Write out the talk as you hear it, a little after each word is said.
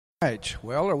Right.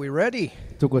 Well, are we ready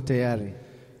Tuko tayari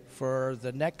for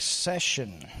the next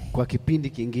session? kwa kipindi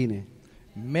kingine,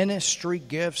 Ministry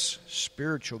gifts,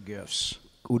 spiritual gifts.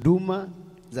 huduma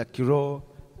za kiroho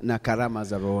na karama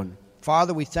za rohoni.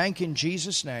 Father, we thank you in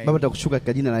Jesus' name Baba, tunakushukuru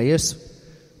katika jina la Yesu.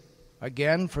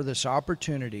 again for this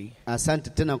opportunity Asante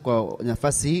tena kwa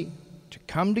nafasi hii to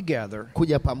come together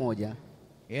kuja pamoja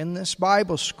in this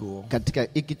Bible school katika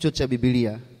hiki chuo cha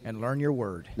Biblia and learn your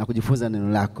word. na kujifunza neno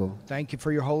lako. Thank you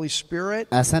for your Holy Spirit,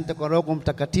 Asante kwa Roho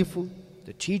Mtakatifu,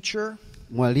 the teacher,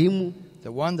 mwalimu the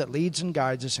one that leads and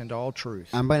guides us into all truth.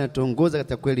 ambaye anatuongoza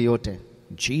katika kweli yote.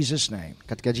 In Jesus' name,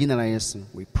 Katika jina la Yesu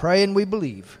we pray and we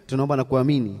believe. tunaomba na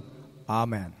kuamini.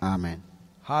 Amen. Amen.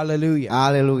 Hallelujah.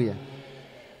 Hallelujah.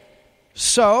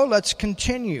 So, let's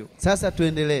continue. Sasa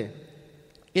tuendelee.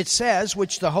 It says,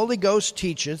 which the Holy Ghost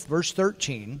teacheth, verse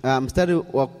 13, Mstari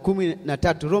wa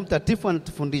 13, Roho Mtakatifu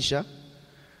anatufundisha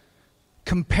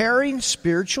comparing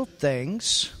spiritual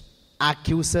things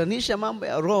akihusanisha mambo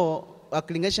ya roho,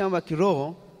 akilinganisha mambo ya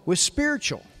kiroho with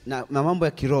spiritual, na mambo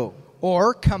ya kiroho,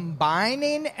 or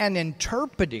combining and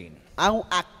interpreting au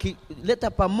akileta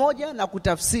pamoja na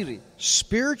kutafsiri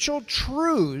spiritual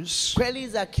truths kweli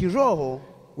za kiroho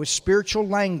with spiritual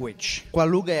language. kwa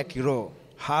lugha ya kiroho.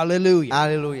 Hallelujah.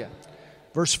 Hallelujah.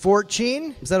 Verse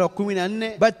 14, Mstari wa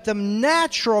 14, but the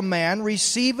natural man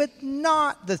receiveth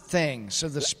not the things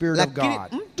of the Spirit of lakini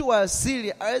God. mtu wa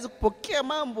asili hawezi kupokea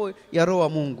mambo ya roho wa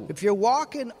Mungu. If you're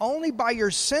walking only by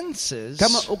your senses,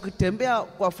 Kama ukitembea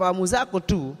kwa fahamu zako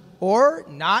tu or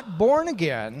not born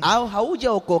again, au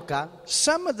haujaokoka,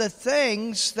 some of the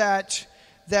things that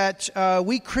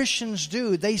we Christians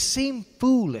do, they seem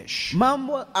foolish.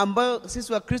 mambo ambayo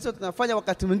sisi wa Kristo tunafanya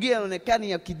wakati mwingine yanaonekana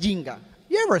ya kijinga.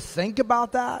 You ever think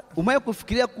about that? Umewahi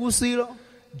kufikiria kuhusu hilo?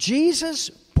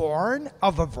 Jesus born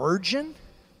of a virgin?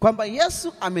 Kwamba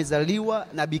Yesu amezaliwa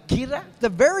na bikira, The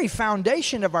very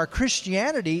foundation of our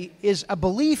Christianity is a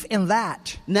belief in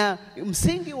that. na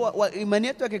msingi wa imani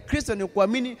yetu ya Kikristo ni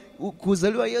kuamini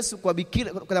kuzaliwa Yesu kwa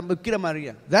Bikira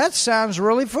Maria. That sounds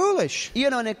really foolish. Hiyo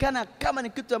inaonekana kama ni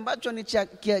kitu ambacho ni cha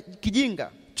kijinga.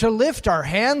 To lift our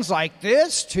hands like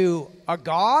this to a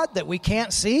God that we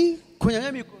can't see?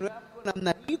 Kunyanyua mikono yako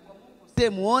namna hii kwa Mungu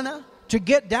usiyemuona, To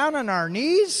get down on our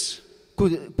knees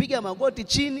kupiga magoti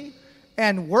chini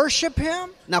and worship Him?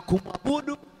 na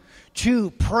kumwabudu, To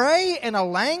pray in a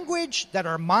language that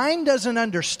our mind doesn't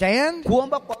understand?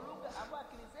 kuomba kwa lugha ambayo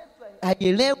akili zetu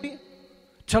haielewi,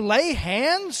 To lay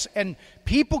hands and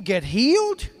people get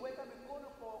healed? kuweka mikono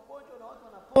kwa wagonjwa na watu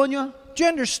wanaponywa. Do you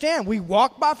understand? We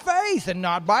walk by faith and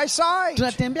not by sight.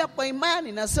 Tunatembea kwa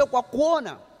imani na sio kwa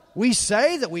kuona. We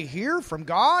say that we hear from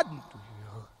God.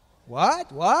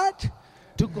 What?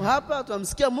 Tuko hapa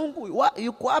tunamsikia Mungu,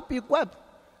 yuko wapi?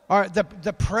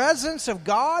 The presence of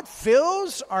God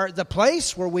fills the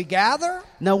place where we gather,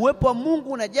 Na uwepo wa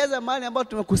Mungu unajaza mahali ambapo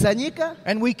tumekusanyika,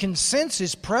 and we can sense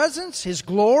His presence, His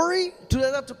glory.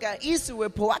 tunaweza tukahisi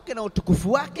uwepo wake na utukufu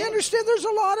You wake. understand? There's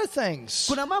a lot of things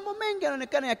Kuna mambo mengi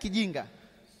yanaonekana ya kijinga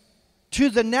to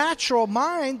the natural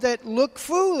mind that look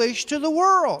foolish to the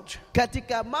world.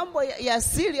 katika mambo ya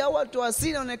asili, au watu wa asili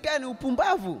inaonekana ni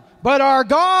upumbavu, But our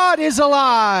God is lakini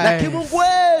alive, Mungu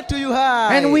wetu yu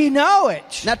hai, and we know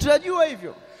it. na tunajua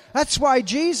hivyo. That's why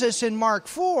Jesus in Mark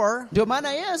 4, Ndio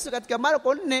maana Yesu katika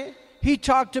Marko 4 He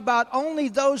talked about only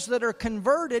those that are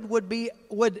converted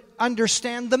would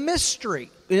understand the mystery.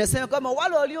 inasema kama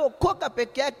wale waliokoka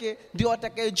peke yake ndio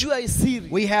watakayejua hii siri.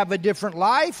 We have a different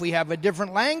life, we have a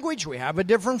different language, we have a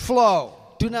different flow.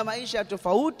 Tuna maisha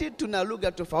tofauti, tuna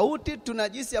lugha tofauti, tuna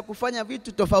jinsi ya kufanya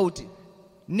vitu tofauti.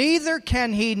 Neither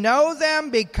can he know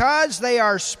them because they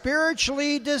are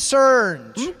spiritually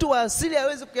discerned. Mtu wa asili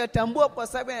hawezi kuyatambua kwa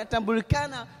sababu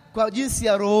yanatambulikana kwa jinsi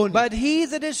ya rohoni. But he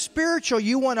that is spiritual,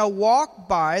 you want to walk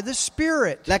by the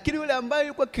Spirit, Lakini yule ambaye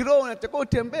yuko kiroho unatakiwa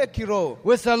utembee kiroho,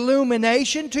 with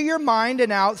illumination to your mind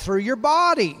and out through your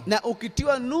body. na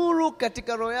ukitiwa nuru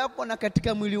katika roho yako na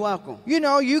katika mwili wako. You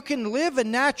know, you can live a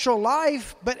natural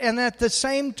life, and at the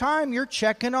same time you're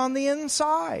checking on the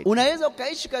inside. Unaweza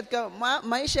ukaishi katika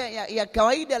maisha ya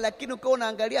kawaida, lakini ukiwa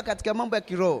unaangalia katika mambo ya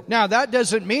kiroho. Now that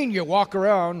doesn't mean you walk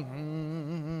around,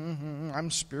 I'm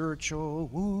spiritual,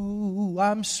 ooh,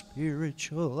 I'm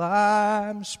spiritual,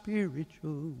 I'm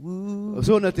spiritual, ooh.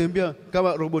 So unatembea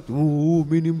kama robot,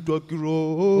 mimi ni mtu wa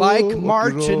kiroho. Like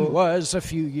Martin was a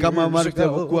few years kama Martin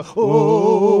ago. alikuwa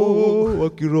wa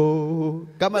kiroho.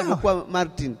 Kama alikuwa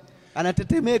Martin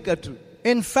anatetemeka tu.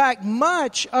 In fact,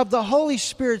 much of the Holy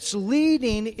Spirit's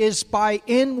leading is by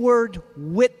inward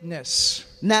witness.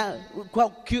 Na kwa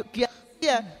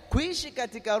Kuishi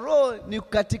katika roho ni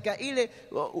katika ile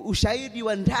ushahidi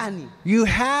wa ndani. You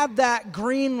have that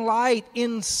green light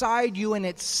inside you and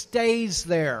it stays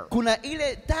there. Kuna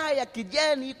ile taa ya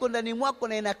kijani iko ndani mwako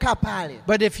na inakaa pale.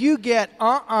 But if you get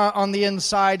on the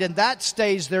inside and that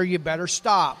stays there, you better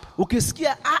stop.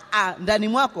 Ukisikia ndani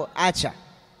mwako, acha.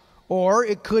 Or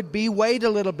it could be wait a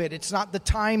little bit. It's not the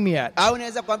time yet. Au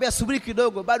unaweza kuambia subiri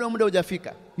kidogo, bado muda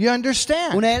hujafika. You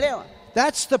understand? Unaelewa?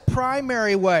 That's the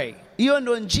primary way. Hiyo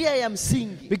ndio njia ya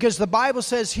msingi. Because the Bible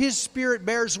says his spirit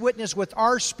bears witness with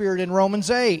our spirit in Romans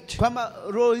 8. Kwamba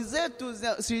roho zetu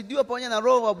zinashuhudia pamoja na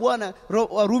roho wa Bwana,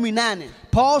 Warumi 8.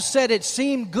 Paul said it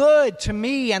seemed good to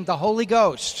me and the Holy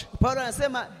Ghost. Paulo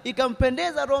anasema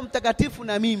ikampendeza Roho Mtakatifu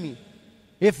na mimi.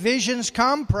 If visions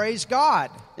come, praise God.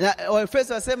 Na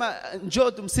Waefeso wasema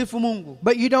njoo tumsifu Mungu.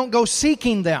 But you don't go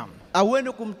seeking them.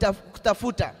 Auende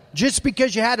kutafuta. Just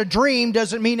because you had a dream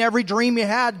doesn't mean every dream you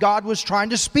had God was trying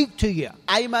to speak to you.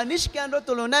 Haimaanishi kila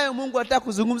ndoto ulionayo Mungu anataka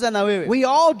kuzungumza na wewe. We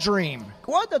all dream.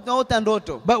 Wote tunaota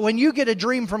ndoto. But when you get a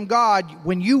dream from God,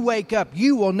 when you wake up,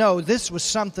 you will know this was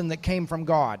something that came from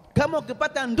God. Kama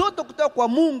ukipata ndoto kutoka kwa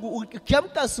Mungu,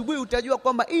 ukiamka asubuhi utajua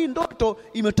kwamba hii ndoto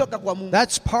imetoka kwa Mungu.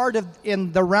 That's part of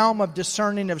in the realm of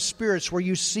discerning of spirits, where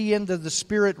you see into the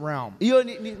spirit realm. Hiyo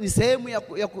ni sehemu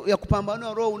ya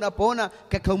kupambanua roho unapoona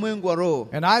katika ulimwengu wa roho.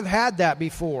 And I've had that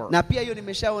before. Na pia hiyo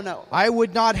nimeshaona. I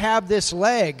would not have this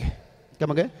leg.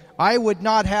 Kama gani? I would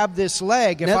not have this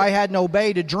leg if I hadn't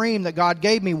obeyed a dream that God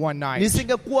gave me one night.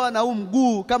 Nisingekuwa na huu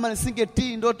mguu kama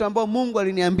nisingetii ndoto ambayo Mungu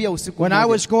aliniambia usiku mmoja. When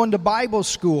I was going to Bible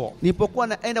school, nilipokuwa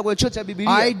naenda kwenye chuo cha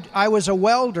Biblia, I was a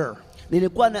welder.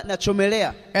 Nilikuwa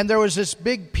nachomelea. And there was this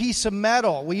big piece of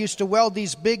metal. We used to weld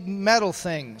these big metal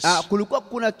things. Kulikuwa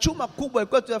kuna chuma kubwa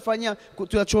ilikuwa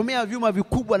tunachomea vyuma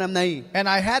vikubwa namna hii. And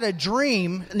I had a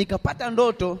dream, nikapata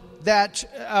ndoto, that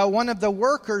one of the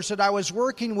workers that I was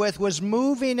working with was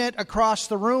moving it across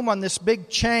the room on this big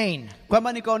chain.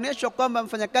 Kwamba nikaonyeshwa kwamba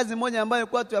mfanyakazi mmoja ambaye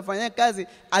alikuwa tuyafanyia kazi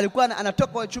alikuwa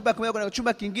anatoka kwa chumba kimoja kwenda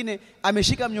chumba kingine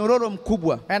ameshika mnyororo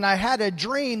mkubwa. And I had a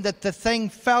dream that the thing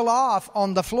fell off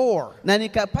on the floor. Na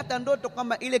nikapata ndoto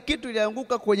kwamba ile kitu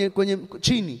ilianguka kwenye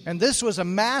chini. And this was a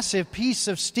massive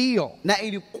piece of steel. Na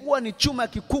ilikuwa ni chuma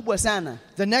kikubwa sana.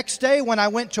 The next day when I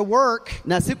went to work,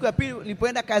 na siku ya pili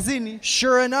nilipoenda kazini,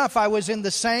 sure enough I was in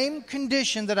the same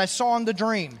condition that I saw in the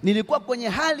dream. Nilikuwa kwenye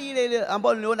hali ile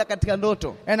ambayo niliona katika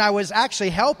ndoto. And I was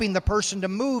actually helping the person to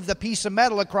move the piece of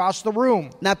metal across the room.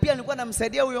 Na pia nilikuwa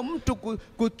namsaidia huyo mtu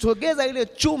kusogeza ile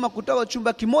chuma kutoka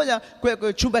chumba kimoja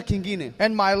kwenda chumba kingine.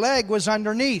 And my leg was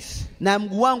underneath. Na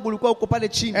mguu wangu ulikuwa uko pale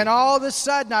chini. And all of a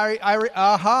sudden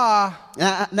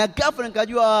na ghafla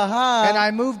nikajua and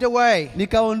I moved away.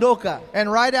 Nikaondoka.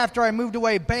 And right after I moved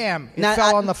away, bam, it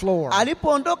fell on the floor.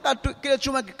 Alipoondoka kile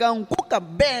chuma kikaanguka,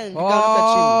 bang, kikaanguka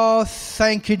chini. Oh,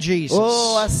 thank you Jesus.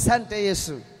 Oh, asante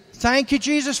Yesu. Thank you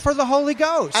Jesus for the Holy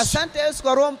Ghost. Asante Yesu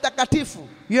kwa Roho Mtakatifu.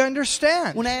 You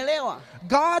understand? Unaelewa?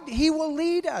 God, He will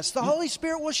lead us. The Holy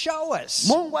Spirit will show us.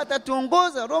 Mungu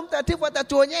atatuongoza, Roho Mtakatifu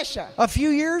atatuonyesha. A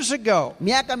few years ago,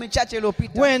 miaka michache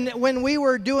iliyopita, when we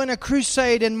were doing a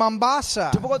crusade in Mombasa,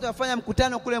 tulipokuwa tunafanya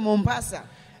mkutano kule Mombasa,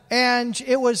 and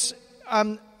it was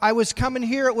I was coming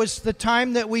here. It was the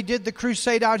time that we did the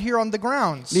crusade out here on the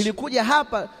grounds. Nilikuja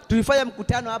hapa, tulifanya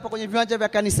mkutano hapa kwenye viwanja vya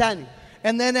kanisani.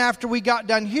 And then after we got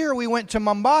done here, we went to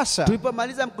Mombasa.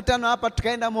 Tulipomaliza mkutano hapa,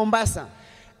 tukaenda Mombasa.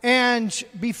 And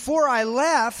before I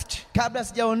left, kabla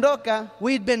sijaondoka,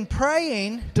 we'd been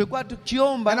praying. Tulikuwa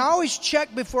tukiomba. And I always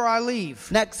check before I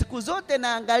leave. Na siku zote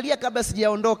naangalia kabla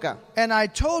sijaondoka. And I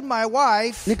told my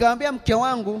wife, nikamwambia mke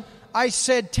wangu, I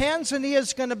said Tanzania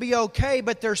is going to be okay,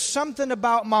 but there's something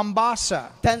about Mombasa.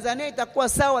 Tanzania itakuwa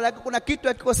sawa, lakini kuna kitu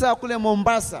hakiko sawa kule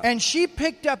Mombasa. And she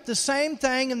picked up the same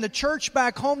thing, and the church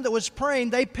back home that was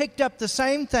praying, they picked up the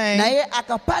same thing. Na yeye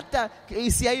akapata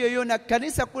hisia hiyo hiyo, na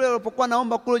kanisa kule walipokuwa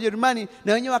naomba kule Ujerumani,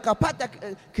 na wenyewe akapata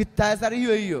kitahadhari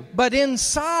hiyo hiyo. But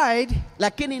inside,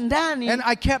 lakini ndani, and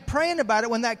I kept praying about it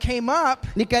when that came up.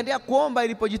 Nikaendelea kuomba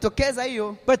ilipojitokeza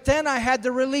hiyo. But then I had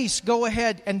the release, go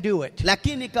ahead and do it.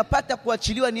 Lakini nikapata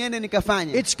kuachiliwa niende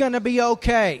nikafanye. It's going to be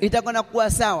okay. Itakwenda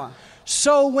kuwa sawa.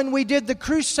 So when we did the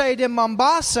crusade in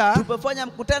Mombasa, tulipofanya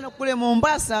mkutano kule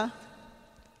Mombasa,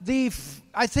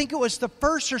 I think it was the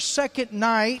first or second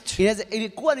night,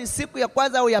 ilikuwa ni siku ya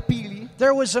kwanza au ya pili,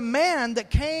 there was a man that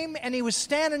came and he was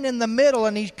standing in the middle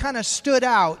and he kind of stood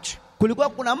out. Kulikuwa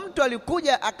kuna mtu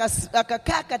alikuja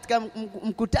akakaa katika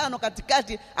mkutano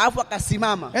katikati alafu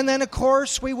akasimama. And then of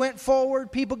course we went forward.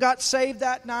 People got saved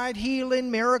that night, healing,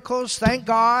 miracles, thank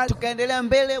God. Tukaendelea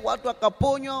mbele, watu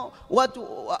wakaponywa,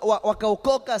 watu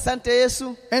wakaokoka, asante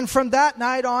Yesu. And from that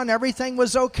night on everything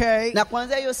was okay. Na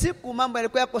kuanzia hiyo siku mambo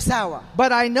yalikuwa yako sawa.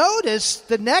 But I noticed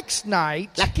the next night,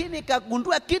 lakini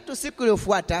nikagundua kitu siku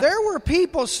iliyofuata. There were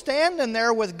people standing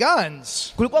there with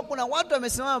guns. Kulikuwa kuna watu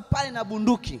wamesimama pale na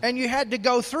bunduki. And you had to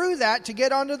go through that to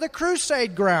get onto the crusade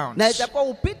grounds. Na itakuwa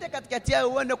upite katikati yao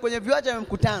uende kwenye viwanja vya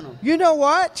mkutano. You know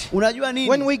what? Unajua nini?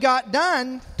 When we got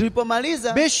done,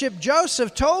 tulipomaliza, Bishop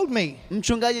Joseph told me,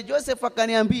 mchungaji Joseph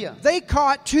akaniambia, they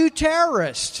caught 2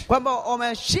 terrorists. Kwamba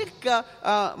wameshika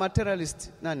materialist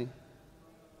nani?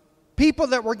 People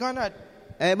that were going to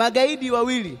magaidi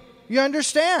wawili. You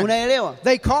understand? Unaelewa?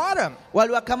 They caught him.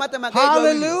 Waliwakamata magaidi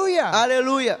wawili. Hallelujah.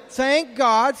 Hallelujah. Thank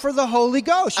God for the Holy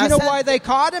Ghost. You know why they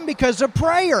caught him? Because of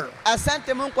prayer.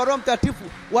 Asante Mungu kwa Roho Mtakatifu.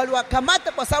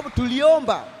 Waliwakamata kwa sababu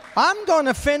tuliomba. I'm going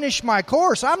to finish my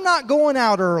course. I'm not going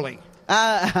out early.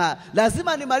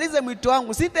 Lazima nimalize mwito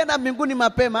wangu. Sitaenda mbinguni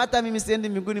mapema, hata mimi siendi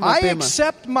mbinguni mapema. I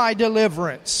accept my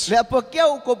deliverance. Napokea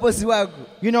ukombozi wangu.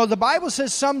 You know, the Bible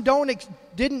says some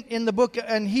didn't in the book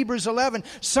in Hebrews 11,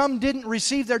 some didn't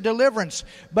receive their deliverance.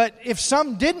 But if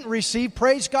some didn't receive,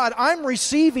 praise God, I'm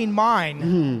receiving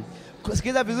mine.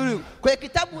 Kusikiza vizuri. Kwa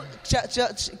kitabu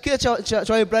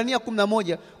cha Ibrania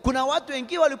 11, kuna watu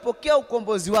wengine walipokea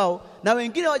ukombozi wao na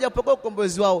wengine hawajapokea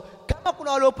ukombozi wao. Kama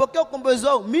kuna waliopokea ukombozi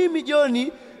wao, mimi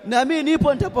John na mimi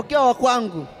nipo nitapokea wa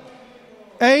kwangu.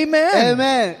 Amen.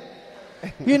 Amen.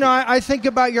 You know, I think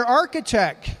about your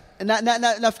architect.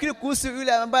 Nafikiri kuhusu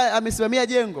yule ambaye amesimamia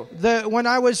jengo. When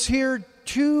I was here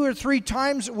 2 or 3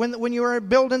 times when you were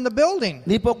building the building.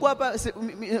 Nilipokuwa hapa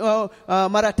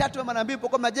mara 3 au mara 2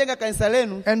 nilipokuwa majenga kanisa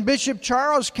lenu. And Bishop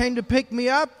Charles came to pick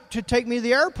me up to take me to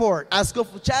the airport.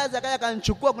 Askofu Charles akaja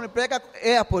akanichukua kunipeleka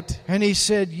airport. And he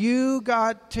said, "You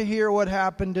got to hear what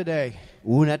happened today."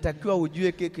 Unatakiwa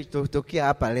ujue kile kilichotokea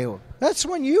hapa leo. That's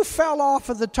when you fell off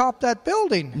of the top of that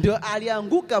building. Ndio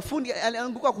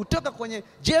alianguka kutoka kwenye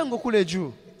jengo kule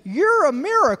juu. You're a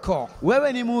miracle.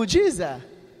 Wewe ni muujiza.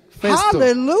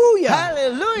 Hallelujah.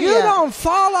 Hallelujah. You don't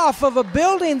fall off of a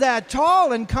building that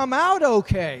tall and come out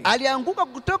okay. Alianguka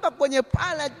kutoka kwenye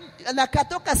pala na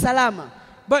katoka salama.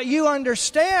 But you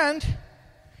understand,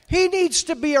 he needs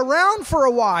to be around for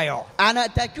a while.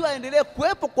 Anatakiwa aendelee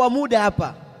kuwepo kwa muda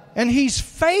hapa. And he's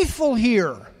faithful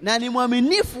here. Na ni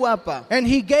mwaminifu hapa. And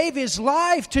he gave his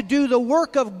life to do the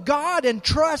work of God and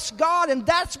trust God, and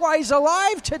that's why he's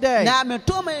alive today. Na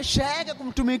ametoa maisha yake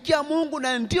kumtumikia Mungu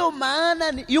na ndio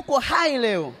maana yuko hai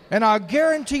leo. And I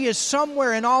guarantee you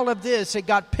somewhere in all of this it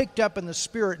got picked up in the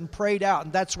spirit and prayed out,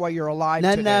 and that's why you're alive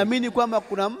today. Na naamini kwamba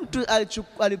kuna mtu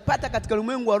alipata katika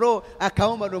ulimwengu wa roho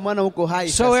akaomba ndio maana uko hai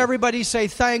sasa. So everybody say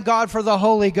thank God for the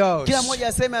Holy Ghost. Kila mmoja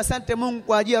aseme asante Mungu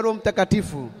kwa ajili ya Roho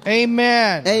Mtakatifu.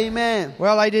 Amen. Amen.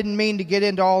 Well, I didn't mean to get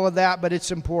into all of that, but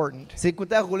it's important.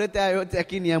 Sikutaka kuleta yote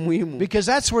lakini ya muhimu. Because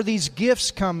that's where these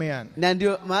gifts come in. Na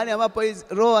ndio mahali ambapo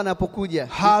roho anapokuja.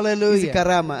 Hallelujah.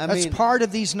 Karama. Amen. That's part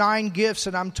of these 9 gifts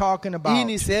that I'm talking about. Hii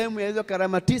ni sehemu ya hizo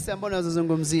karama 9 ambazo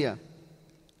nazozungumzia.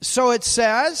 So it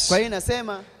says, kwa hiyo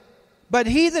inasema, but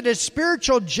he that is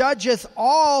spiritual judgeth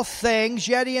all things,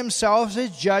 yet he himself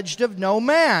is judged of no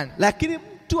man. Lakini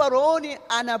mtu wa rohoni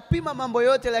anapima mambo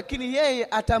yote lakini yeye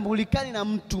atambulikani na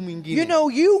mtu mwingine. You know,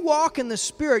 you walk in the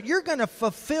spirit, you're going to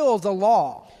fulfill the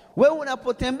law. Wewe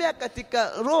unapotembea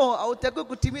katika roho hautakiwi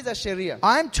kutimiza sheria.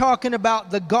 I'm talking about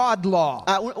the God law.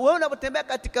 Wewe unapotembea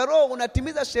katika roho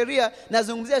unatimiza sheria,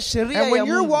 nazungumzia sheria ya Mungu. And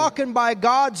when you're walking by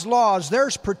God's laws,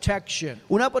 there's protection.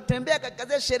 Unapotembea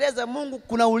katika sheria za Mungu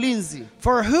kuna ulinzi.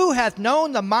 For who hath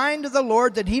known the mind of the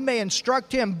Lord that he may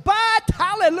instruct him? But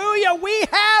hallelujah, we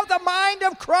have the mind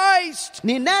of Christ.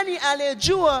 Ni nani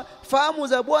aliyejua fahamu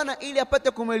za Bwana ili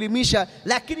apate kumelimisha,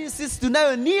 lakini sisi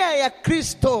tunayo nia ya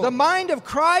Kristo. The mind of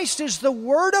Christ is the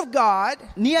word of God.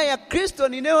 Nia ya Kristo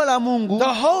ni neno la Mungu.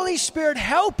 The Holy Spirit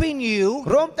helping you.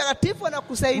 Roho Mtakatifu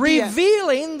anakusaidia.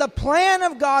 Revealing the plan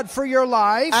of God for your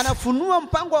life. Anafunua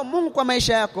mpango wa Mungu kwa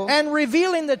maisha yako. And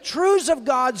revealing the truths of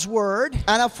God's word.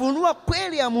 Anafunua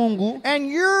kweli ya Mungu.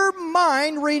 And your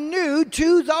mind renewed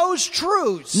to those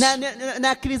truths.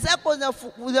 Na akili zako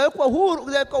zinawekwa huru,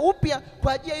 zinawekwa upya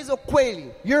kwa ajili ya hizo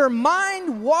kweli. Your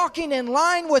mind walking in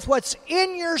line with what's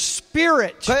in your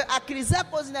spirit. Kwa hiyo akili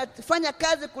zako zinafanya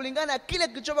kazi kulingana na kile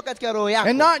kilichopo katika roho yako.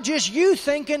 And not just you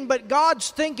thinking, but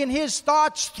God's thinking His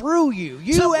thoughts through you.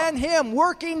 You and Him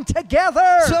working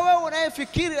together. So wewe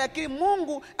unayefikiri, lakini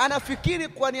Mungu anafikiri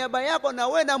kwa niaba yako, na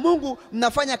wewe na Mungu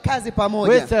mnafanya kazi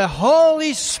pamoja. With the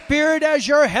Holy Spirit as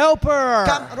your helper.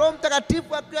 Roho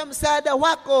Mtakatifu akiwa msaada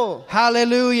wako.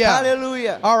 Hallelujah.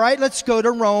 Hallelujah. All right, let's go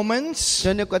to Romans.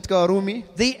 Twende katika Warumi.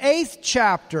 The 8th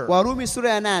chapter. Warumi sura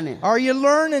ya 8. Are you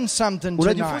learning something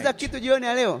Unajifunza tonight? kitu jioni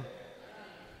ya leo?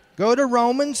 Go to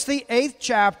Romans, the 8th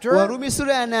chapter. Warumi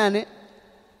sura ya 8.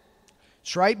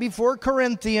 It's right before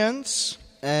Corinthians.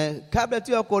 Kabla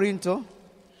tu ya Korinto.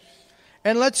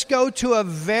 And let's go to a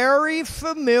very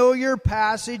familiar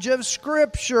passage of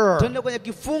Scripture. Twende kwenye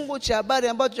kifungu cha habari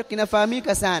ambacho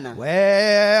kinafahamika sana.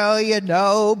 Well, you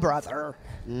know, brother,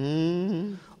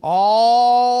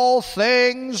 all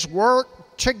things work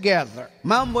together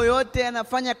Mambo yote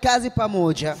yanafanya kazi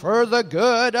pamoja for the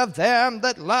good of them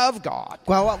that love God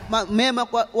kwa mema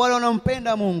kwa wale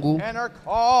wanaompenda Mungu and are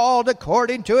called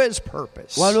according to His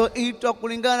purpose. walioitwa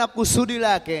kulingana na kusudi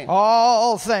lake.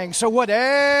 All things. So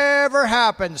whatever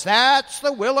happens, that's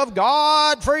the will of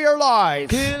God for your life.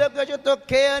 Kile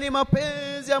kinachotokea ni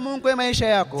mapenzi ya Mungu kwa maisha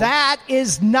yako. That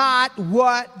is not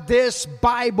what this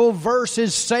Bible verse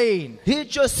is saying.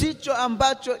 Hicho sicho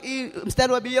ambacho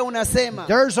mstari wa Biblia unasema.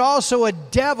 There's also a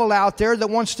devil out there that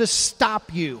wants to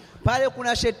stop you. Pale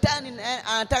kuna shetani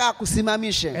anataka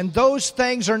kusimamisha. And those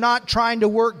things are not trying to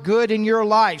work good in your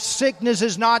life. Sickness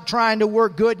is not trying to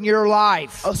work good in your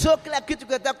life. Sio kila kitu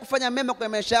kinataka kufanya mema kwa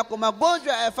maisha yako.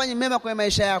 Magonjwa hayafanyi mema kwa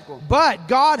maisha yako. But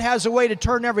God has a way to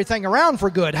turn everything around for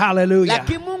good. Hallelujah.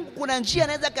 Lakini Mungu kuna njia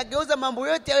anaweza kageuza mambo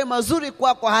yote yawe mazuri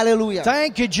kwako. Hallelujah.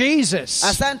 Thank you, Jesus.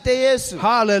 Asante Yesu.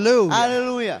 Hallelujah.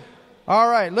 Hallelujah. All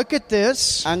right, look at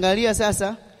this. Angalia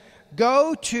sasa.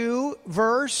 Go to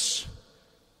verse,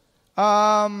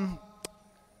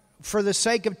 for the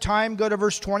sake of time, go to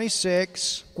verse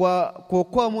 26. Kwa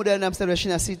kuokoa muda na mstari wa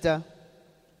 26.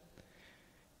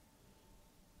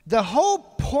 The whole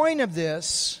point of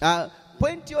this,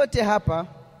 Point yote hapa,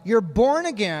 you're born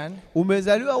again,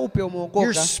 umezaliwa upya, your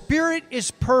umeokoka, spirit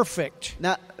is perfect.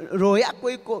 na roho yako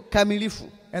iko kamilifu.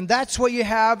 And that's what you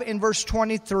have in verse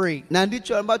 23. Na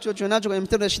ndicho ambacho tunacho kwenye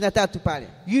mstari wa 23 pale.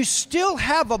 You still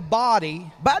have a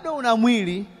body Bado una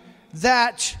mwili,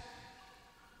 that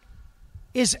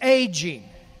is aging.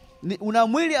 una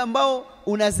mwili ambao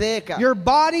unazeeka. Your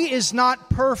body is not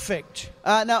perfect.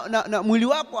 Na mwili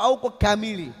wako hauko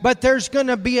kamili. But there's going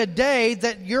to be a day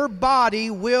that your body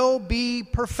will be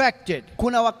perfected.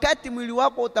 Kuna wakati mwili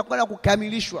wako utakwenda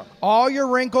kukamilishwa. All your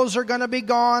wrinkles are going to be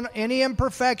gone. Any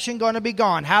imperfection going to be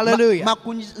gone. Hallelujah.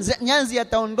 Makunyanzi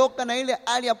yataondoka na ile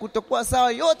hali ya kutokuwa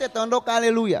sawa yote yataondoka.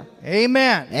 Hallelujah.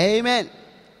 Amen. Amen.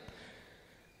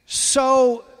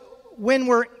 So when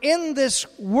we're in this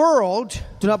world,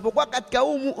 tunapokuwa katika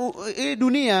hii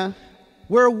dunia,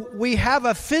 where we have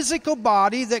a physical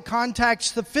body that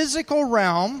contacts the physical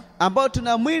realm, ambao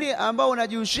tuna mwili ambao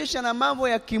unajihusisha na mambo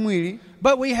ya kimwili,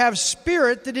 but we have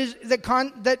spirit that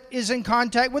is in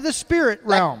contact with the spirit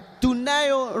realm.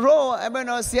 Tunayo roho ambayo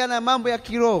inahusiana na mambo ya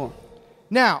kiroho.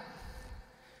 Now,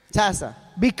 sasa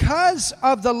because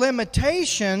of the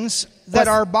limitations that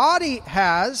our body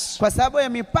has, kwa sababu ya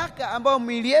mipaka ambayo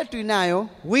mwili yetu inayo,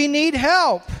 we need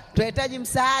help. tunahitaji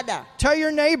msaada. Tell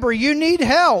your neighbor, you need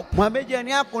help. Mwambie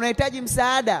jirani yako unahitaji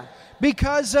msaada.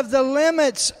 Because of the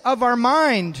limits of our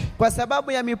mind, kwa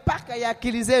sababu ya mipaka ya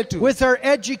akili zetu, with our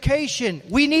education,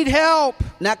 we need help.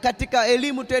 na katika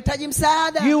elimu tunahitaji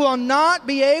msaada. You will not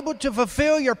be able to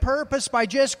fulfill your purpose by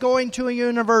just going to a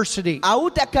university.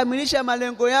 Hautakamilisha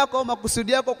malengo yako au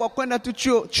makusudi yako kwa kwenda tu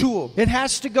chuo. It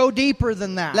has to go deeper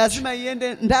than that. Lazima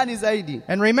iende ndani zaidi.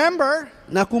 And remember,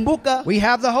 nakumbuka, we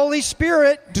have the Holy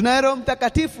Spirit. Tunaye Roho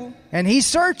Mtakatifu. And He's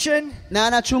searching. Na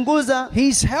anachunguza.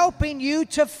 He's helping you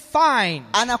to find.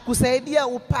 Anakusaidia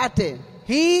upate.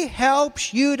 He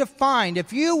helps you to find.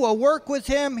 If you will work with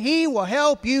Him, He will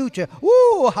help you to.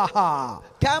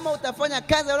 Kama utafanya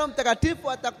kazi ya Roho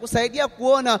Mtakatifu atakusaidia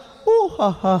kuona.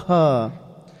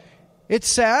 It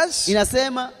says,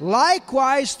 inasema,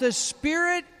 likewise the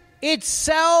Spirit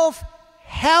itself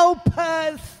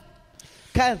helpeth.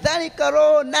 Kadhalika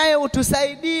Roho naye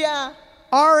utusaidia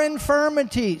our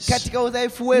infirmities. katika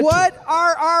udhaifu wetu. What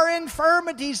are our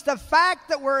infirmities? The fact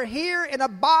that we're here in a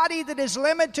body that is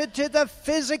limited to the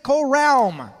physical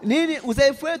realm. Nini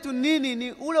udhaifu wetu? Nini?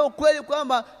 Ni ule ukweli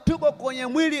kwamba tuko kwenye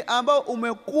mwili ambao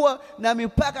umekuwa na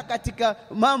mipaka katika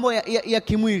mambo ya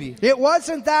kimwili. It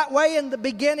wasn't that way in the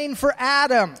beginning for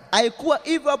Adam. Haikuwa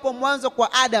hivyo hapo mwanzo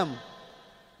kwa Adam.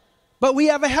 But we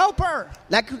have a helper.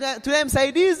 Lakini tunaye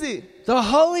msaidizi. The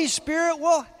Holy Spirit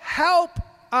will help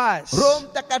us. Roho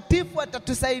Mtakatifu He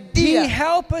atatusaidia.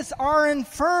 helpeth our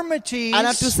infirmities.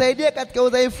 Anatusaidia katika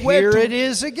udhaifu Here wetu. it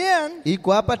is again.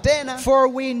 Iko hapa tena. For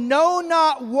we know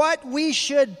not what we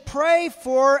should pray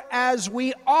for as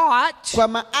we ought. Kwa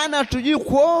maana tujui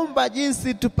kuomba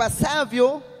jinsi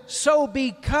tupasavyo. So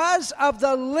because of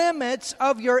the limits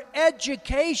of your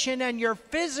education and your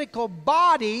physical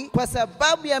body, Kwa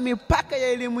sababu ya mipaka ya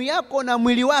elimu yako na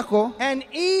mwili wako, and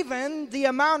even the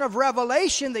amount of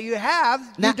revelation that you have,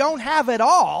 you Na- don't have it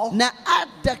all. na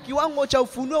hata kiwango cha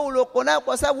ufunuo ulioko nayo,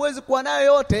 kwa sababu huwezi kuwa nayo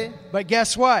yote. But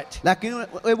guess what? Lakini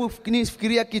hebu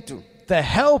fikiria kitu. The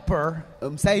helper,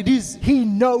 Msaidizi he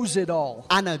knows it all.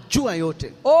 anajua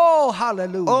yote. Oh,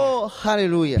 hallelujah. Oh,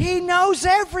 haleluya. He knows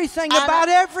everything about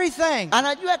everything.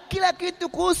 Anajua kila kitu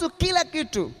kuhusu kila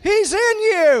kitu. He's in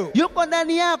you. Yuko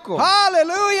ndani yako.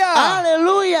 Hallelujah.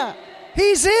 Haleluya.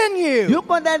 He's in you.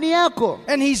 Yuko ndani yako.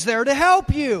 And he's there to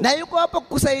help you, Na yuko hapo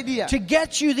kukusaidia. to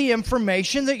get you the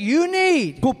information that you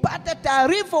need. Kupata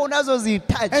taarifa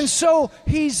unazozihitaji. And so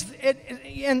he's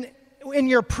in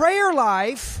your prayer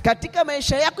life. Katika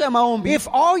maisha yako ya maombi, If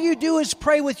all you do is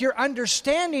pray with your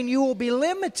understanding, you will be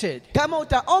limited. kama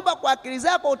utaomba kwa akili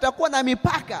zako utakuwa na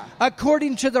mipaka.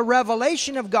 According to the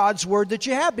revelation of God's word that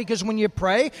you have. Because when you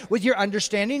pray with your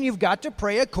understanding, you've got to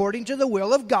pray according to the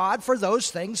will of God for those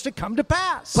things to come to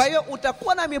pass. Kwa hiyo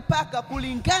utakuwa na mipaka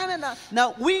kulingana na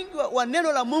wingi wa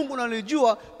neno la Mungu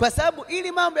unalijua, kwa sababu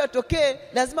ili mambo yatokee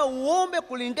lazima uombe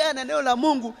kulingana na neno la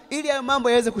Mungu ili hayo mambo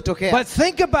yaweze kutokea. But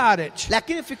think about it.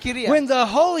 Lakini fikiria, When the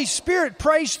Holy Spirit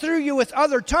prays through you with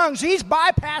other tongues, He's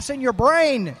bypassing your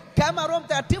brain. kama Roho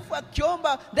Mtakatifu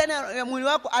akiomba ndani ya mwili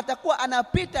wako, atakuwa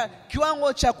anapita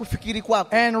kiwango cha kufikiri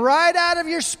kwako. And right out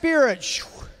of your spirit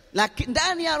Lakini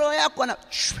ndani ya roho yako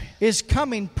is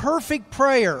coming perfect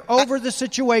prayer over the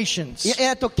situations.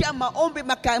 yanatokea maombi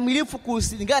makamilifu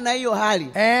kulingana na hiyo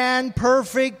hali. And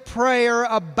perfect prayer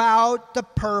about the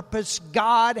purpose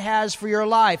God has for your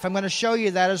life. I'm going to show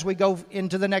you that as we go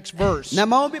into the next verse. Na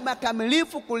maombi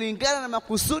makamilifu kulingana na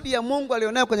makusudi ya Mungu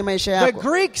alionayo kwenye maisha The yako.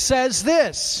 Greek says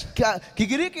this,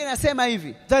 Kigiriki inasema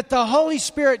hivi, that the Holy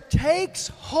Spirit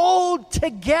takes hold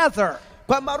together.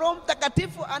 kwamba Roho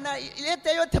Mtakatifu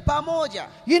analeta yote pamoja.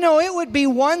 You know, it would be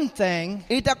one thing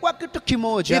Itakuwa kitu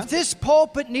kimoja if this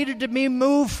pulpit needed to be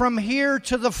moved from here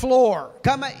to the floor.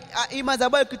 kama hii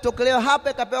madhabahu ikitokelewa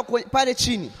hapa ikapewa pale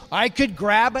chini. I could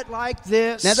grab it like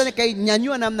this. Naweza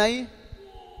nikainyanyua namna hii.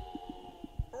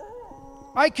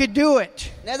 I could do it.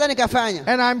 Naweza nikafanya.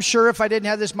 And I'm sure if I didn't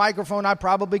have this microphone, I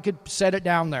probably could set it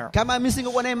down there. Kama mimi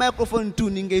singekuwa na microphone tu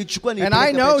ningeichukua And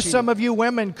I know nipeleke some chini. of you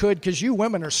women could, because you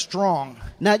women are strong.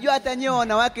 Najua hata nyewe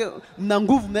wanawake mna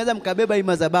nguvu, mnaweza mkabeba hii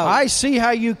madhabahu. I see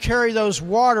how you carry those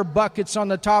water buckets on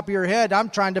the top of your head. I'm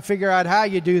trying to figure out how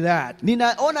you do that.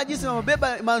 Ninaona jinsi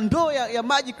mnabeba mandoo ya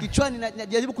maji kichwani, na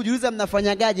najaribu kujiuliza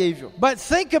mnafanyagaje hivyo. But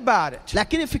think about it.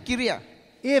 Lakini fikiria,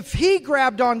 If he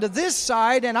grabbed onto this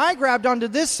side and I grabbed onto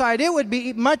this side, it would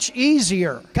be much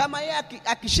easier. kama yeye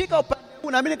akishika upande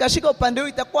huu na mimi nikashika upande huu,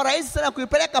 itakuwa rahisi sana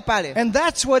kuipeleka pale. And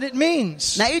that's what it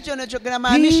means. Na hicho ndicho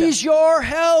kinamaanisha. He's your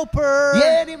helper.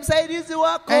 Yeye ni msaidizi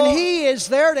wako. And he is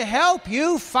there to help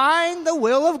you find the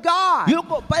will of God.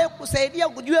 Yuko pale kukusaidia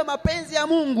kujua mapenzi ya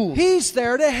Mungu. He's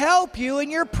there to help you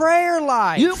in your prayer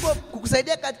life. Yuko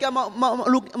kukusaidia katika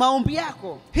maombi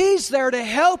yako. He's there to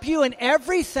help you in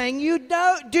everything you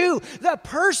do. The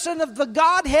person of the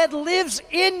Godhead lives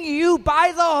in you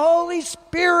by the Holy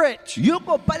Spirit.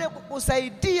 Yuko pale kukusaidia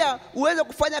uweze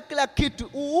kufanya kila kitu.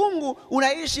 Uungu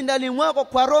unaishi ndani mwako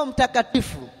kwa Roho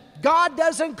Mtakatifu. God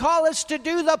doesn't call us to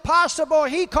do the possible.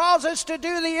 He calls us to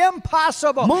do the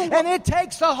impossible. Mungu, and it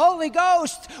takes the Holy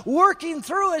Ghost working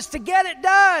through us to get it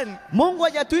done. Mungu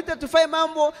hajatuita tufanye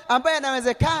mambo ambayo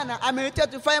yanawezekana, ametuita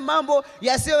tufanye mambo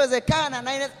yasiyowezekana,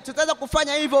 na tutaweza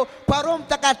kufanya hivyo kwa Roho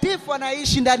Mtakatifu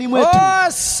anaishi ndani mwetu.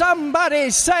 Oh,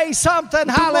 somebody say something.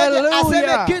 Hallelujah.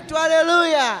 Aseme kitu,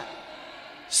 hallelujah.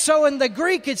 So in the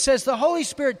Greek it says the Holy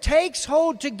Spirit takes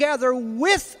hold together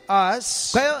with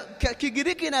us. Kwa hiyo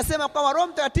Kigiriki inasema kwamba Roho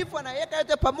Mtakatifu anaweka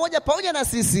yote pamoja na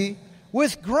sisi,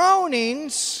 With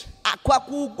groanings kwa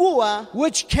kuugua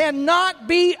which cannot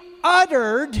be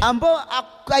uttered ambao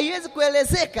haiwezi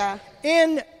kuelezeka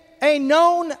in a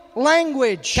known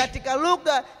language. katika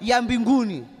lugha ya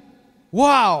mbinguni.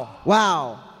 Wow.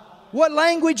 Wow. What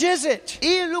language is it?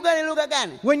 Hii lugha ni lugha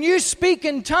gani? When you speak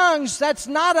in tongues, that's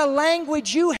not a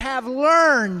language you have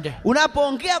learned.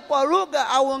 Unapoongea kwa lugha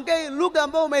au ongei lugha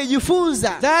ambayo umeijifunza.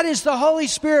 That is the Holy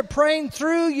Spirit praying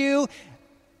through you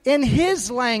in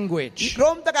his language.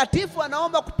 Roho Mtakatifu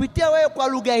anaomba kupitia wewe kwa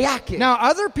lugha yake. Now,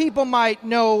 other people might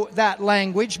know that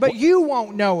language, but you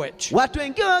won't know it. Watu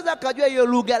wengine wanaweza kujua hiyo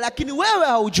lugha lakini wewe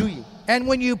haujui. And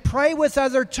when you pray with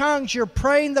other tongues, you're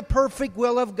praying the perfect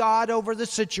will of God over the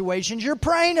situations you're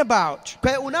praying about. Kwa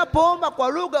hiyo unapoomba kwa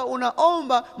lugha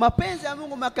unaomba mapenzi ya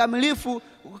Mungu makamilifu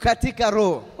katika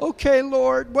roho. Okay,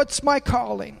 Lord, what's my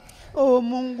calling? Oh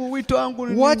Mungu, wito wangu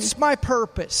ni nini? What's my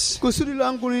purpose? Kusudi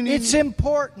langu ni nini? It's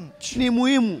important. Ni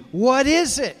muhimu. What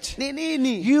is it? Ni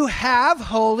nini? You have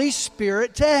Holy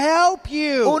Spirit to help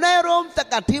you. Unaye Roho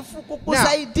Mtakatifu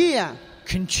kukusaidia.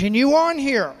 Continue on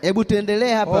here. Hebu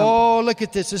tuendelee hapa. Oh, look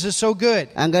at this. This is so good.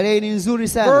 Angalia ni nzuri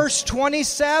sana. Verse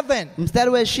 27. Mstari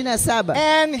wa 27.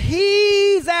 And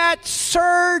he that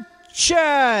searcheth.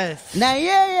 Na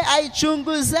yeye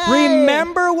aichunguzaye.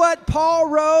 Remember what Paul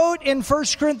wrote in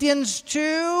 1 Corinthians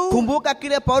 2? Kumbuka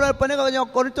kile Paulo alipoandika kwenye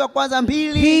Wakorintho wa kwanza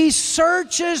 2. He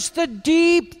searches the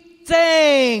deep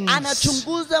things.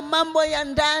 Anachunguza mambo ya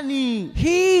ndani.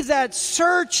 He that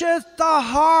searcheth the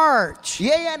heart.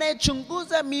 Yeye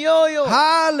anayechunguza mioyo.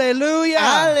 Hallelujah.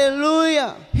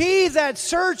 Hallelujah. He that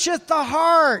searcheth the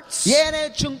hearts. Yeye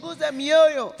anayechunguza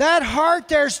mioyo. That heart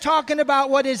there's talking about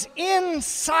what is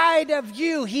inside of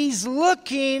you. He's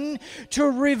looking to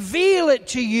reveal it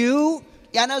to you.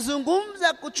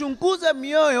 Yanazungumza kuchunguza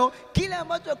mioyo, kile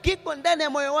ambacho kiko ndani ya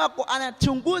moyo wako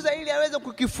anachunguza ili aweze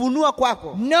kukifunua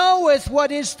kwako. Knoweth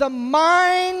what is the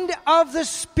mind of the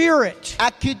Spirit.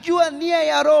 Akijua nia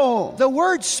ya roho. The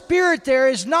word spirit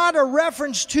there is not a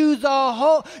reference to the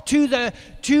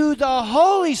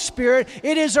Holy Spirit.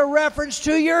 It is a reference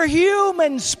to your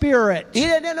human spirit.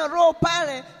 Ile neno roho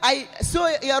pale sio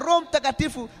ya Roho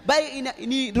Mtakatifu bali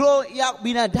ni roho ya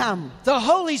binadamu. The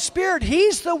Holy Spirit,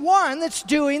 he's the one that's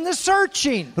doing the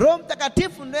searching. Roho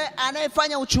Mtakatifu ndiye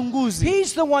anayefanya uchunguzi.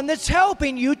 He's the one that's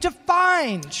helping you to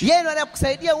find. Yeye ndiye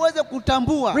anakusaidia uweze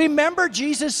kutambua. Remember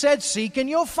Jesus said, seek and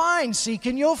you'll find, seek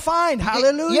and you'll find.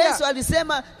 Hallelujah. Yesu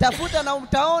alisema tafuta na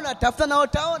utaona, tafuta na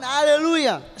utaona.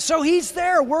 Hallelujah. So he's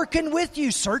there working with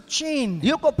you, searching.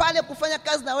 Yuko pale kufanya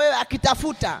kazi na wewe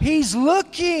akitafuta. He's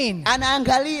looking.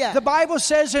 Anaangalia. The Bible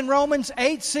says in Romans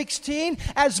 8:16,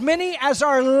 as many as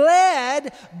are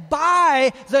led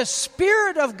by the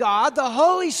Spirit of God, the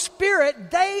Holy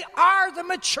Spirit, they are the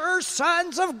mature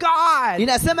sons of God.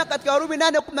 Inasema katika Warumi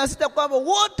 8:16 kwamba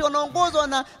wote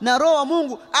wanaongozwa na Roho wa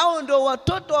Mungu au ndio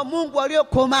watoto wa Mungu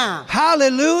waliokomaa.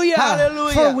 Hallelujah.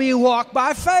 Hallelujah. For we walk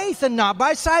by faith and not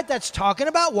by sight. That's talking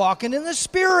about walking in the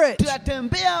Spirit.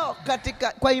 Tunatembea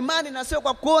katika kwa imani na sio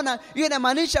kwa kuona. Hiyo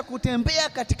inamaanisha kutembea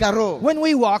katika roho. When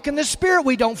we walk in the Spirit,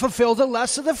 we don't fulfill the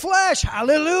lusts of the flesh.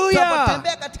 Hallelujah.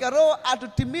 Tunapotembea katika roho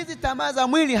atutimizi tamaa za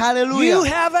mwili. Hallelujah. You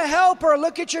have a helper.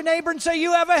 Look at your neighbor and say,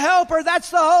 you have a helper. That's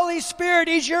the Holy Spirit.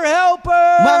 He's your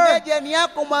helper. Mwambie jirani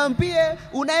yako, mwambie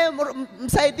unaye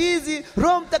msaidizi.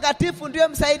 Roho Mtakatifu ndiye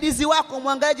msaidizi wako.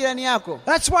 Mwangalie jirani yako.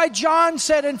 That's why John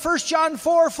said in 1 John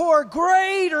 4:4,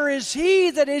 greater is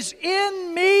he that is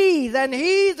in me than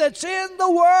he that's in the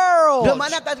world. Ndio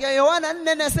maana katika Yohana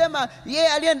 4 anasema yeye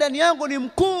aliye ndani yangu ni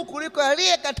mkuu kuliko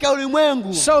aliye katika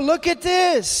ulimwengu. So look at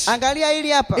this. Angalia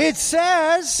hili hapa. It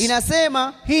says,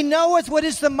 inasema, he knoweth what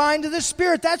is the mind of the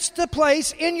Spirit. That's the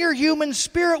place in your human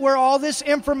spirit where all this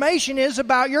information is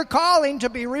about your calling to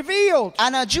be revealed.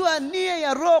 Anajua nia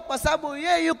ya roho kwa sababu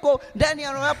yeye yuko ndani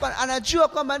ya roho yako. Anajua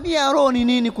kwamba nia ya roho ni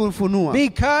nini kufunua.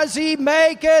 Because he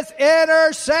maketh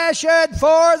intercession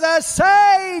for the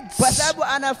saints. Kwa sababu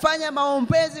anafanya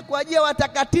maombezi kwa ajili ya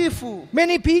watakatifu.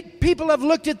 Many people have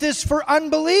looked at this for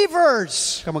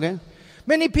unbelievers. Come again.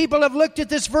 Many people have looked at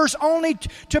this verse only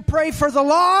to pray for the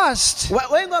lost.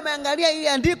 Wengi wameangalia hili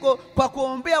andiko kwa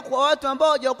kuombea kwa watu ambao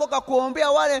hawajaokoka,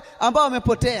 kuombea wale ambao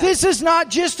wamepotea. This is not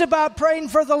just about praying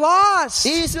for the lost.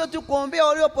 Hii sio tu kuombea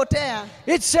waliopotea.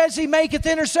 It says he maketh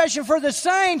intercession for the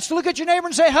saints. Look at your neighbor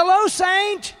and say, hello,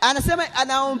 saint. Anasema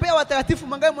anaombea watakatifu.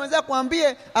 Mwangalie mwenzako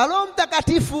kuambie, "Alo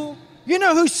mtakatifu." You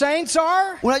know who saints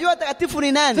are? Unajua watakatifu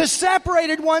ni nani? The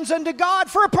separated ones unto God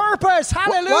for a purpose.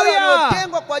 Hallelujah. Wale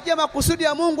waliotengwa kwa ajili ya makusudi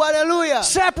ya Mungu. Hallelujah.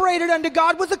 Separated unto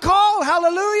God with a call.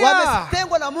 Hallelujah.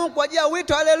 Wametengwa na Mungu kwa ajili ya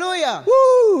wito. Hallelujah.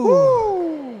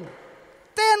 Woo.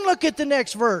 Then look at the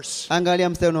next verse. Angalia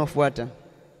mstari unaofuata.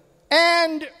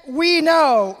 And we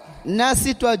know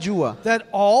nasi twajua that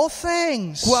all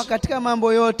things, kuwa katika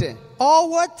mambo yote. all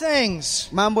what things?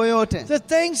 Mambo yote. The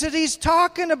things that he's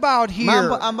talking about here.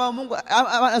 Mambo ambayo Mungu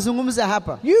anazungumza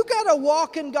hapa. You got to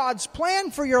walk in God's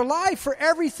plan for your life, for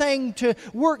everything to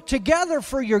work together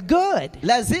for your good.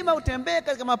 Lazima utembee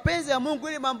katika mapenzi ya Mungu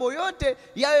ili mambo yote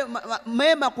yawe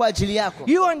mema kwa ajili yako.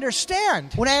 You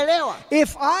understand? Unaelewa?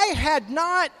 If I had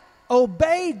not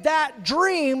obeyed that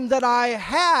dream that I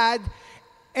had,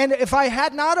 and if I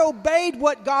had not obeyed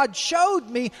what God showed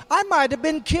me, I might have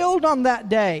been killed on that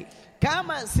day.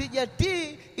 Kama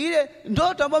sijatii ile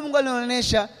ndoto ambayo Mungu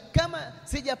alinionyesha, kama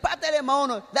sijapata ile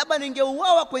maono, labda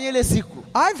ningeuawa kwenye ile siku.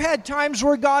 I've had times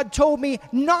where God told me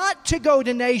not to go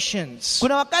to nations.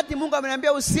 Kuna wakati Mungu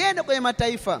ameniambia usiende kwenye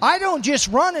mataifa. I don't just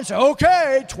run and say,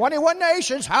 okay, 21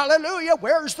 nations, hallelujah,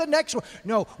 where's the next one?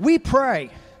 No, we pray.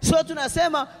 So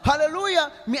tunasema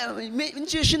haleluya,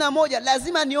 nchi 21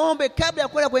 lazima niombe kabla ya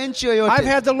kwenda kwenye nchi yoyote.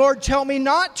 I've had the Lord tell me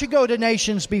not to go to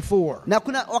nations before. Na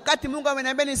kuna wakati Mungu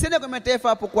ameniambia nisiende kwenye mataifa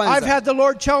hapo kwanza. I've had the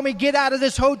Lord tell me, get out of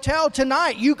this hotel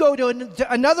tonight. You go to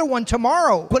another one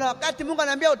tomorrow. Kuna wakati Mungu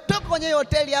ananiambia toka kwenye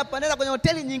hoteli hapa, nenda kwenye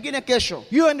hoteli nyingine kesho.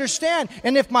 You understand?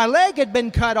 And if my leg had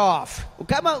been cut off,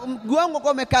 kama mguu wangu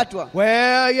kwa umekatwa,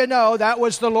 well, you know, that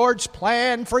was the Lord's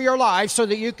plan for your life so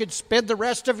that you could spend the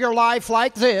rest of your life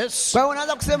like this. Kwa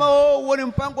unaanza kusema uone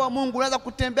mpango wa Mungu, unaanza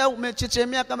kutembea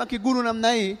umechechemea kama kiguru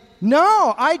namna hii.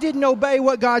 No, I didn't obey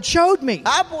what God showed me.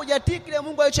 Hapo hujatii kile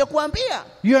Mungu alichokuambia.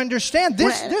 You understand?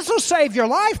 This will save your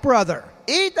life, brother.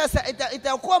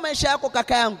 Itaokoa maisha yako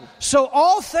kaka yangu. So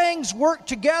all things work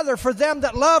together for them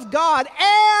that love God,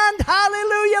 and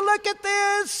hallelujah, look at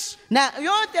this. Na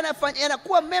yote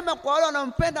yanakuwa mema kwa wale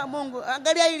wanaompenda Mungu.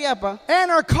 Angalia hili hapa.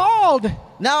 And are called.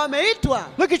 Na wameitwa.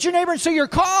 Look at your neighbor and say, you're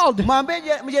called. Mwambie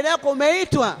jirani yako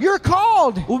umeitwa. You're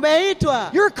called.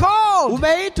 Umeitwa. You're called.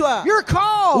 Umeitwa. You're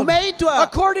called. Umeitwa.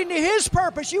 According to His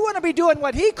purpose, you want to be doing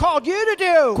what He called you to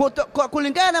do.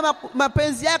 Kulingana na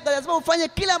mapenzi yake lazima ufanye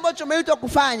kile ambacho umeitwa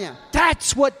kufanya.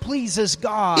 That's what pleases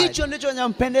God. Hicho ndicho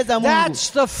kinampendeza Mungu.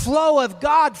 That's the flow of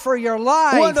God for your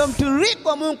life. Huo ndio mtiririko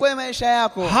wa Mungu kwa maisha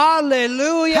yako.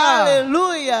 Hallelujah.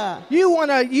 Hallelujah. You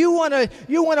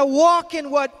want to walk in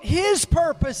what His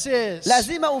purpose is.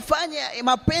 Lazima ufanye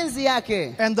mapenzi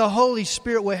yake. And the Holy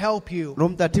Spirit will help you Roho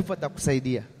Mtakatifu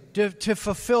atakusaidia to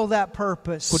fulfill that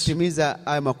purpose. Kutimiza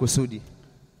hayo makusudi.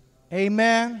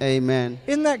 Amen. Amen.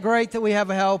 Isn't that great that we have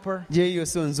a helper? Je, hiyo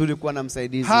sio nzuri kuwa na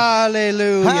msaidizi?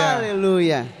 Hallelujah.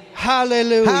 Hallelujah.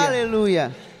 Hallelujah.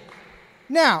 Hallelujah.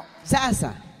 Now,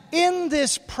 sasa in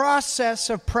this process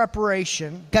of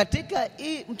preparation, katika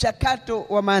hii mchakato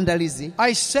wa maandalizi,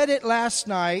 I said it last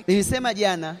night, nilisema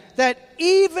jana, that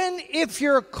even if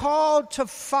you're called to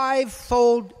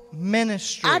fivefold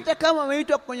ministry, hata kama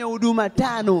umeitwa kwenye huduma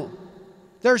 5,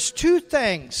 there's two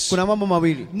things. kuna mambo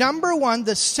mawili. Number one,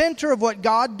 the center of what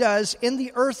God does in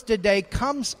the earth today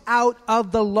comes out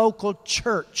of the local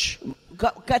church.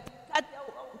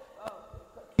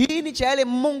 Kiini cha yale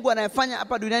Mungu anayofanya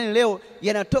hapa duniani leo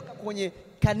yanatoka kwenye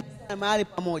kanisa mahali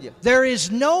pamoja. There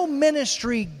is no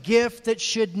ministry gift that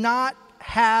should not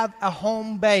have a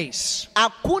home base.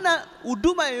 Hakuna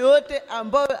huduma yoyote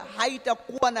ambayo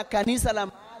haitakuwa na kanisa la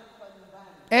mahali pa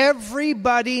nyumbani.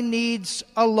 Everybody needs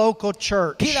a local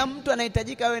church. Kila mtu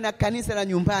anahitajika awe na kanisa la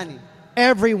nyumbani.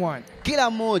 Everyone. Kila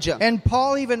mmoja. And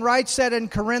Paul even writes that in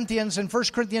Corinthians, in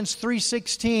 1 Corinthians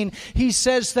 3:16. He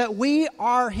says that we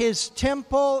are His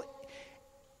temple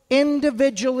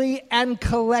individually and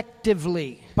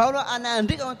collectively. Paulo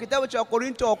anaandika kwa kitabu cha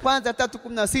Wakorintho wa kwanza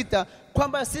 3:16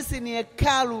 kwamba sisi ni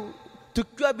hekalu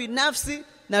tukiwa binafsi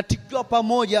na tukiwa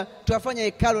pamoja tunafanya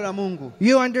hekalu la Mungu.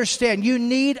 You understand? You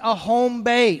need a home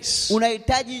base.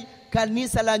 Unahitaji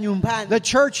kanisa la nyumbani. The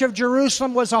Church of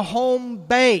Jerusalem was a home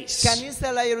base.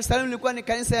 Kanisa la Yerusalemu lilikuwa ni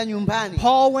kanisa ya nyumbani.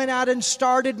 Paul went out and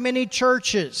started many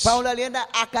churches. Paulo alienda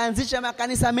akaanzisha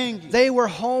makanisa mengi. They were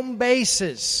home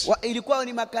bases. Ilikuwa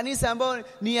ni makanisa ambayo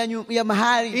ni ya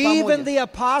mahali pamoja. Even the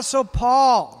Apostle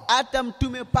Paul, hata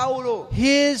mtume Paulo,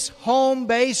 his home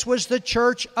base was the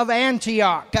Church of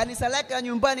Antioch. Kanisa lake la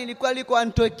nyumbani lilikuwa liko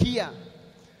Antiokia.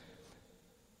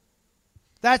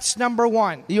 That's number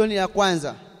one. Hiyo ni ya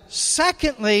kwanza.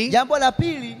 Secondly, jambo la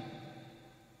pili,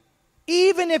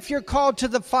 even if you're called to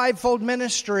the fivefold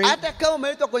ministry, hata kama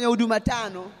umeitwa kwenye huduma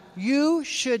 5, you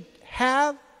should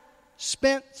have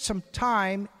spent some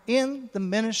time in the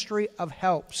ministry of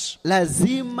helps.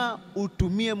 Lazima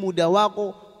utumie muda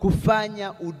wako kufanya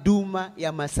huduma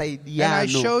ya masaidiano. And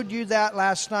I showed you that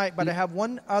last night, but I have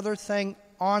one other thing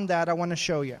on that I want to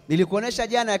show you. Nilikuonesha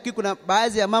jana, lakini kuna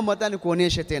baadhi ya mambo hata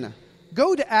nikuoneshe tena.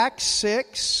 Go to Acts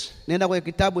 6. Nenda kwenye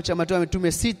kitabu cha Matendo ya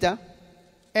Mitume 6.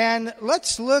 And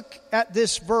let's look at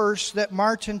this verse that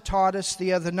Martin taught us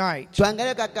the other night.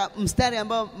 Tuangalie kaka mstari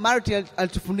ambao Martin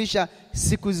alitufundisha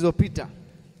siku zilizopita.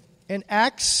 In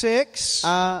Acts 6,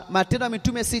 Matendo ya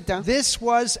Mitume 6, this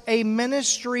was a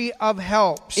ministry of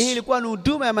helps. Hii ilikuwa ni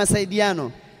huduma ya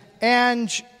masaidiano.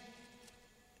 And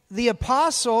the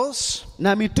apostles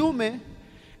na mitume,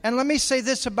 And let me say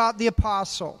this about the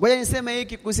apostle. Ngoja niseme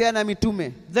hiki kuhusiana na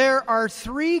mitume. There are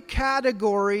 3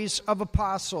 categories of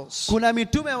apostles. Kuna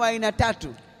mitume wa aina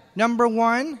 3. Number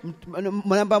 1,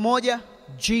 Namba 1,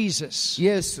 Jesus.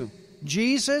 Yesu.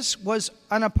 Jesus was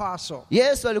an apostle.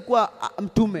 Yesu alikuwa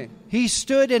mtume. He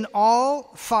stood in all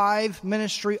 5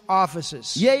 ministry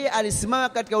offices. Yeye alisimama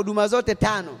katika huduma zote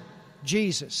 5.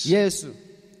 Jesus. Yesu.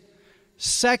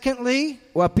 Secondly,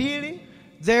 Wa pili,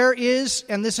 there is,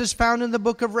 and this is found in the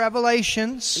book of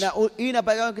Revelations, na hii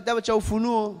inapatikana kitabu cha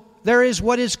Ufunuo. there is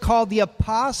what is called the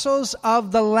apostles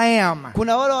of the Lamb.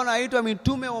 Kuna wale wanaitwa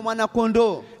mitume wa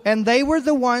mwanakondoo. And they were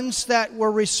the ones that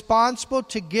were responsible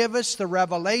to give us the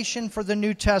revelation for the New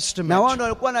Na Testament. wao ndio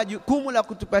walikuwa na jukumu la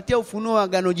kutupatia ufunuo wa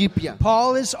Agano Jipya.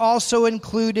 Paul is also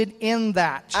included in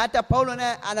that. Hata Paulo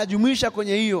naye anajumuisha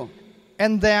kwenye hiyo.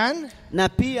 And then Na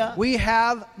pia we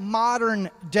have modern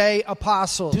day tuna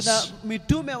apostles.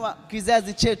 mitume wa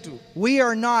kizazi chetu. We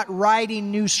are not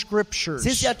writing new scriptures.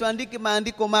 Sisi hatuandiki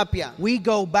maandiko mapya. We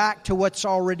go back to what's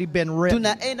already been written.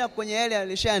 Tunaenda kwenye yale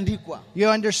yalishaandikwa. You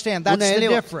understand? That's the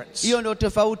Unaelewa? difference. Hiyo ndio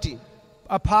tofauti.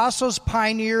 Apostles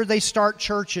pioneer, they start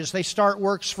churches, they start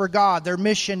works for God, they're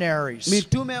missionaries.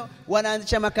 Mitume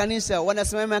wanaanzisha makanisa,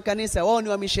 wanasimamia makanisa, wao ni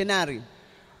wamishonari.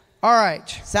 All right.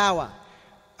 Sawa.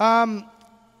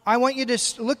 I want you to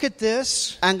look at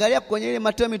this. Angalia kwenye ile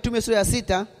Mathayo mitume sura ya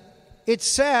 6, It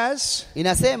says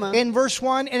inasema in verse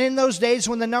 1, and in those days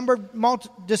when the number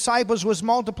of disciples was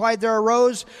multiplied, there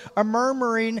arose a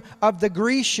murmuring of the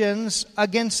Grecians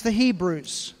against the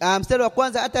Hebrews. mstari wa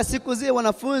kwanza, hata siku zile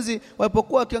wanafunzi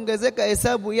walipokuwa wakiongezeka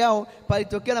hesabu yao,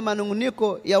 palitokea na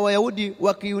manunguniko ya Wayahudi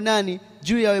wa Kiyunani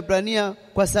juu ya Waebrania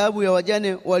kwa sababu ya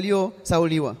wajane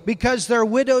waliosauliwa. Because their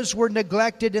widows were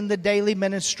neglected in the daily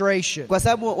ministration. Kwa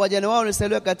sababu wajane wao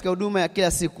walisauliwa katika huduma ya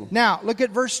kila siku. Now, look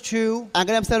at verse 2.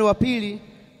 Angalia mstari wa 2.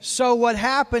 So what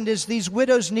happened is these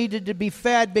widows needed to be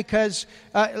fed because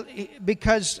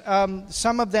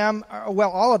some of them,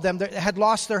 well, all of them, had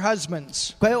lost their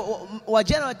husbands. Kwa hiyo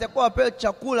wajane watakuwa wapewe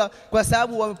chakula kwa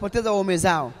sababu wamepoteza waume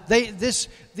zao.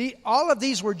 All of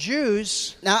these were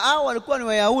Jews. Na hao walikuwa ni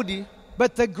Wayahudi.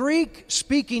 But the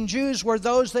Greek-speaking Jews were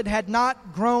those that had not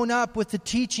grown up with the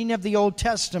teaching of the Old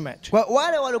Testament. Kwa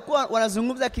wale walikuwa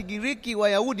wanazungumza Kigiriki,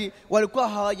 Wayahudi walikuwa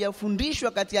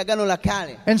hawajafundishwa katika Agano la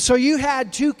Kale. And so you had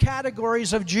 2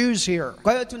 categories of Jews here.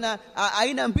 Kwa hiyo tuna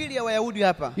aina mbili ya Wayahudi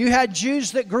hapa. You had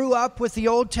Jews that grew up with the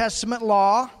Old Testament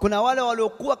law. Kuna wale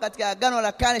waliokuwa katika Agano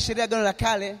la Kale, sheria ya Agano la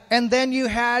Kale. And then you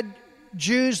had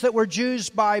Jews that were Jews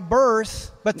by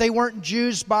birth, but they weren't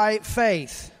Jews by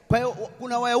faith. Kwa hiyo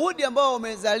kuna Wayahudi ambao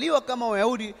wamezaliwa kama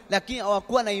Wayahudi lakini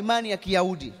hawakuwa na imani ya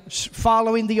Kiyahudi.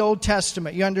 Following the Old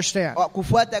Testament, you understand?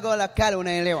 Kufuata Agano la Kale,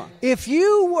 unaelewa? If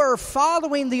you were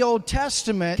following the Old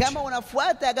Testament kama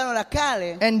unafuata Agano la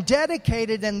Kale and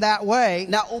dedicated in that way,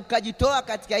 na ukajitoa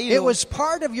katika hilo, it was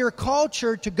part of your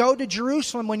culture to go to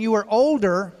Jerusalem when you were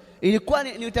older. Ilikuwa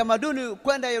ni utamaduni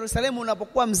kwenda Yerusalemu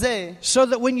unapokuwa mzee, so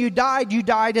that when you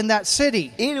died in that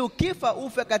city. Ili ukifa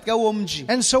ufe katika huo mji.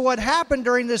 And so what happened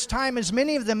during this time is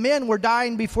many of the men were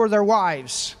dying before their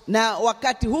wives. Na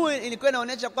wakati huu ilikuwa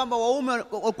inaonyesha kwamba waume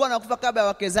walikuwa wanakufa kabla ya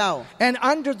wake zao. And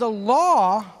under the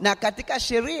law, na katika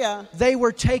sheria, they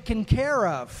were taken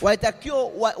care of.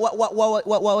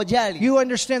 Walitakiwa wajali. You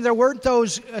understand, there weren't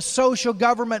those social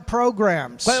government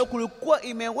programs. Kwa hiyo kulikuwa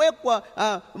imewekwa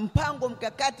mpango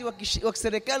mkakati wa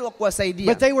kiserikali wa kuwasaidia.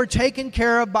 But they were taken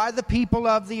care of by the people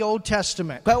of the Old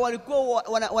Testament. Kwa hiyo walikuwa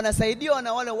wanasaidiwa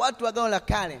na wale watu wa Agano la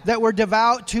Kale. That were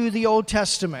devout to the Old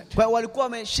Testament. Kwa hiyo walikuwa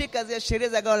wameshika zile sheria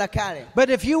za Agano la Kale. But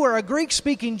if you were a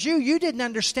Greek-speaking Jew, you didn't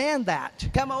understand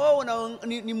that. Kama wewe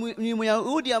ni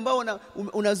Myahudi ambao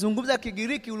unazungumza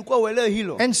Kigiriki, ulikuwa uelewe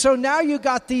hilo. And so now you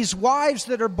got these wives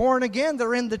that are born again,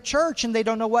 they're in the church and they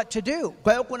don't know what to do.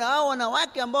 Kwa hiyo kuna hao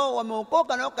wanawake ambao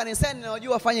wameokoka na wako kanisani na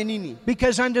wajua wafanye nini.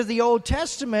 Because under the Old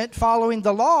Testament, following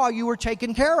the law, you were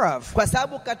taken care of. Kwa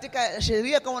sababu katika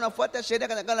sheria, kama unafuata sheria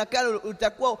katika Agano la Kale,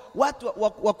 utakuwa watu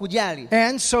wa kujali.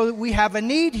 And so we have a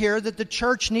need here that the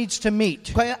church needs to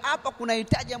meet. Kwa hiyo hapa kuna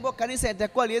hitaji ambalo kanisa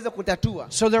litakuwa liweze kutatua.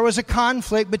 So there was a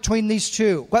conflict between these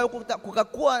two. Kwa hiyo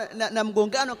kukakuwa na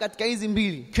mgongano katika hizi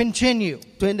mbili. Continue.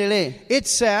 Tuendelee. It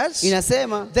says,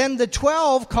 inasema, then the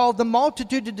 12 called the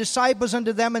multitude of disciples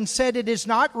unto them and said, it is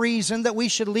not reason that we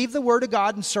should leave the word of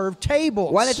God and serve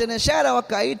tables. Wale watenashara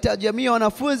wakaita jamii ya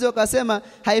wanafunzi wakasema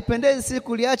haipendezi sisi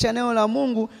kuliacha neno la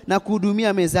Mungu na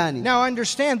kuhudumia mezani. Now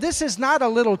understand, this is not a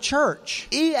little church.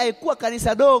 Hii haikuwa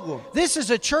kanisa dogo. This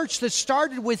is a church that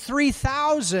started with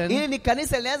 3,000. Hili ni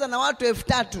kanisa lilianza na watu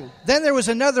 3,000. Then there was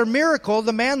another miracle.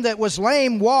 The man that was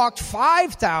lame walked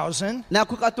 5,000. Na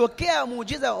kukatokea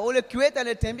muujiza ule kiwete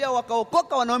alitembea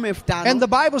wakaokoka wanaume 5,000. And the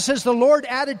Bible says the Lord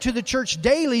added to the church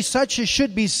daily such as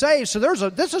should be saved. So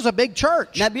this is a big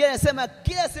church. Na Biblia inasema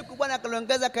kila siku Bwana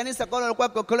akaongeza kanisa kwa walikuwa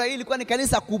kuokolewa. Hili ilikuwa ni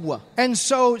kanisa kubwa. And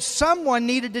so someone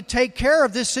needed to take care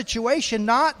of this situation,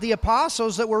 not the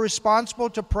apostles that were responsible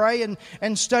to pray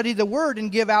and study the word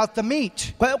and give out the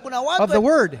meat Kwa hiyo of the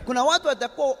word. kuna watu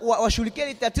watakuwa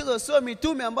washughulikie tatizo, sio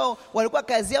mitume ambao walikuwa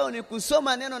kazi yao ni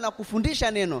kusoma neno na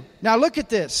kufundisha neno. Now look at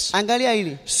this. Angalia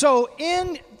hili. So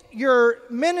in your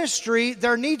ministry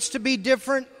there needs to be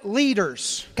different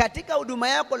leaders. Katika huduma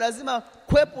yako lazima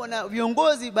kuwepo na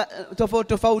viongozi tofauti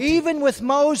tofauti. Even with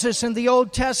Moses in the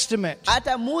Old Testament,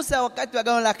 Hata Musa wakati wa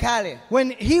Agano la Kale,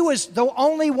 when he was the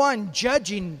only one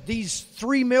judging these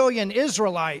 3 million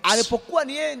Israelites, alipokuwa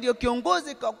ni yeye ndio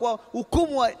kiongozi kwa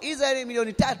hukumu wa Israeli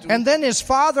milioni 3. and then his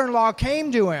father-in-law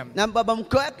came to him Na baba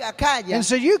mkwe wake akaja. and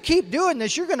said, you keep doing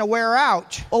this, you're going to wear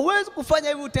out. Huwezi kufanya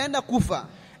hivi, utaenda kufa.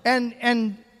 And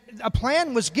a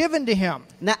plan was given to him.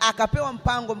 Na akapewa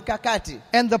mpango mkakati.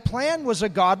 And the plan was a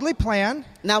godly plan,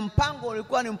 Na mpango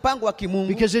ulikuwa ni mpango wa kimungu.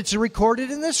 because it's recorded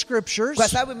in the scriptures. Kwa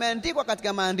sababu imeandikwa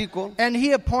katika maandiko. And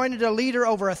he appointed a leader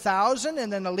over 1,000,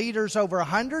 and then the leaders over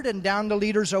 100, and down to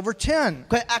leaders over 10.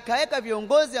 Kwa akaweka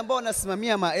viongozi ambao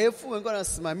wanasimamia maelfu, wengine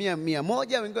wanasimamia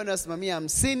 100, wengine wanasimamia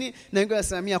 50, na wengine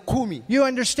wanasimamia 10. You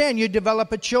understand, you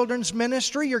develop a children's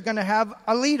ministry, you're going to have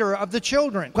a leader of the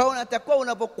children. Kwa hiyo unatakiwa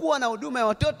unapokuwa na huduma ya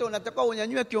watoto unatakiwa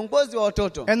unyanyue kiongozi wa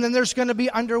watoto. And then there's going to be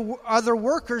other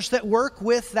workers that work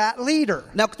with that leader.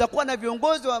 Na kutakuwa na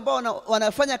viongozi ambao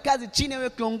wanafanya kazi chini ya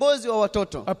kiongozi wa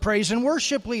watoto. A praise and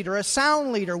worship leader, a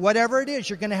sound leader, whatever it is,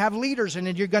 you're going to have leaders, and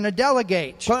then you're going to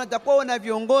delegate. Kwa unatakuwa una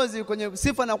viongozi kwenye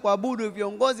sifa na kuabudu,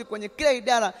 viongozi kwenye kila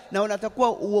idara, na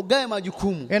unatakuwa uogae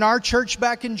majukumu. In our church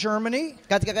back in Germany,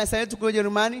 Katika kanisa letu kule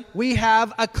Jerumani, we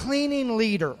have a cleaning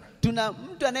leader. tuna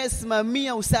mtu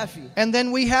anayesimamia usafi. And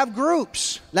then we have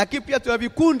groups. Lakini pia tuna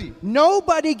vikundi.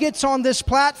 Nobody gets on this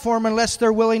platform unless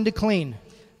they're willing to clean.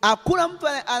 Hakuna mtu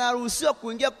anaruhusiwa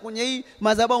kuingia kwenye hii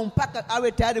madhabahu mpaka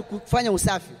awe tayari kufanya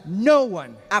usafi. No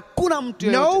one. Hakuna mtu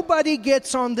yote. Nobody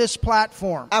gets on this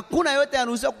platform. Hakuna yote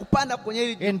anaruhusiwa kupanda kwenye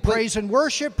hili. In praise and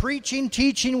worship, preaching,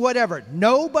 teaching, whatever.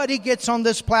 Nobody gets on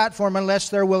this platform unless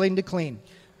they're willing to clean.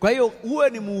 Kwa hiyo uwe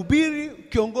ni mhubiri,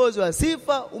 kiongozi wa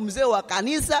sifa, mzee wa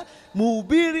kanisa,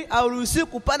 mhubiri hauruhusiwi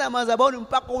kupanda madhabahuni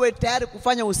mpaka uwe tayari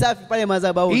kufanya usafi pale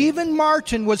madhabahuni. Even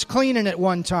Martin was cleaning at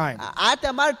one time.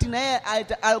 Hata Martin yeye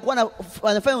alikuwa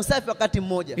anafanya usafi wakati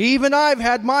mmoja. Even I've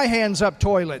had my hands up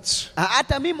toilets.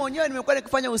 Hata mimi mwenyewe nimekuwa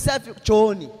nikifanya usafi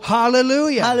chooni.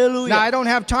 Hallelujah. Hallelujah. Now I don't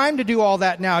have time to do all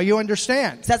that now, you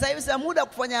understand? Sasa hivi sina muda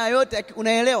kufanya yote,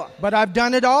 unaelewa? But I've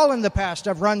done it all in the past.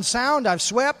 I've run sound, I've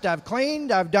swept, I've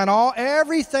cleaned, I've done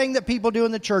everything that people do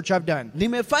in the church I've done.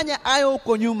 Nimefanya hayo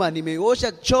huko nyuma,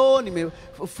 nimeosha choo,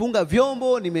 nimefunga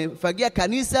vyombo, nimefagia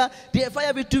kanisa,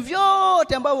 nimefanya vitu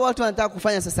vyote ambavyo watu wanataka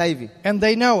kufanya sasa hivi. And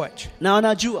they know it. Na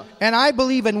wanajua. And I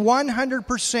believe in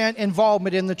 100%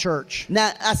 involvement in the church.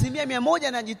 Na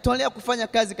 100% najitolea kufanya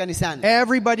kazi kanisani.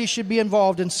 Everybody should be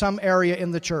involved in some area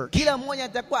in the church. Kila mmoja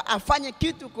atakuwa afanye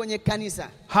kitu kwenye kanisa.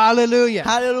 Hallelujah.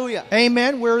 Hallelujah.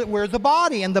 Amen. We're the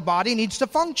body, and the body needs to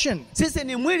function. Sisi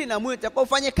ni mwili na mwili utakuwa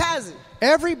ufanye kazi.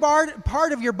 Every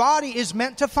part of your body is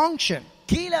meant to function.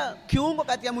 Kila kiungo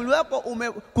katika mwili wako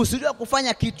umekusudiwa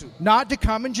kufanya kitu. Not to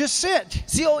come and just sit.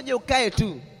 Sio uje ukae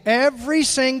tu. Every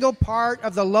single part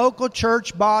of the local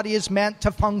church body is meant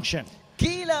to function.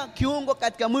 Kila kiungo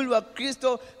katika mwili wa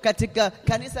Kristo katika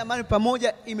kanisa mahali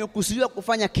pamoja imekusudiwa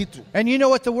kufanya kitu. And you know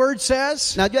what the word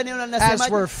says? Najua neno linasema,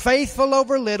 as we're faithful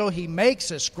over little, he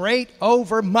makes us great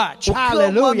over much. ukiwa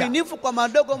Hallelujah. mwaminifu kwa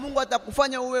madogo, Mungu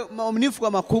atakufanya uwe mwaminifu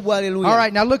kwa makubwa. Hallelujah. All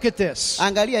right, now look at this.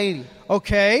 Angalia hili.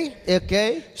 Okay.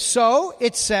 Okay. So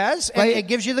it says, and it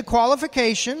gives you the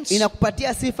qualifications.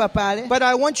 Inakupatia sifa pale. But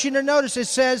I want you to notice it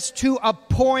says to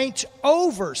appoint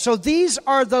over. So these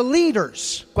are the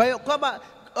leaders. Kwa hiyo kwamba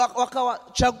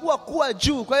wakawachagua kuwa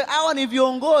juu. Kwa hiyo hawa ni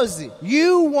viongozi.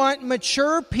 You want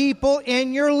mature people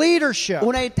in your leadership.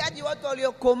 Unahitaji watu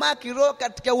waliokomaa kiroho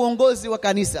katika uongozi wa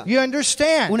kanisa. You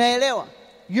understand? Unaelewa?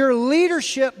 Your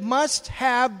leadership must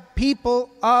have people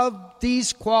of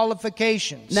these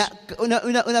qualifications. Na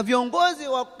una viongozi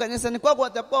wa kanisani kwako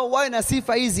watakuwa wawe na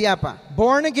sifa hizi hapa.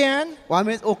 Born again,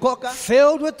 wameokoka,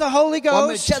 filled with the Holy Ghost,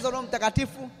 wamejazwa Roho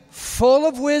Mtakatifu, full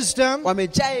of wisdom.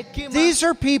 wamejaa hekima, These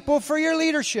are people for your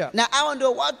leadership. na hao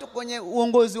ndio watu kwenye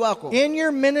uongozi wako In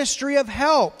your ministry of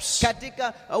helps.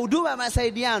 katika huduma ya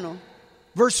masaidiano.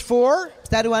 Verse 4.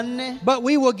 Mstari wa 4, But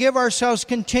we will give ourselves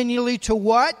continually to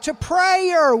what? To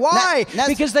prayer. Why?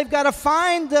 Because they've got to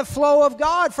find the flow of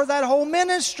God for that whole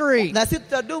ministry. na sisi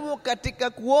tutadumu katika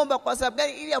kuomba kwa sababu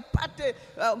gani? Ili apate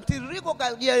mtiririko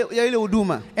ya ile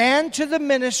huduma, And to the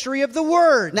ministry of the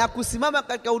word. na kusimama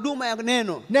katika huduma ya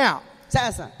neno. Now,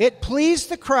 Sasa it pleased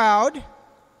the crowd.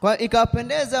 kwa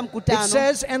ikawapendeza It mkutano.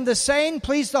 says, and the saying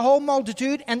pleased the whole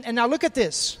multitude. And now look at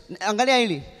this. Angalia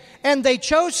hili And they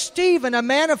chose Stephen, a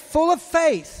man full of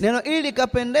faith neno, ili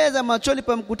ikapendeza machoni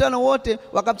pa mkutano wote,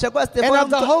 wakamchagua and Stefano of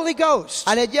the Holy Ghost,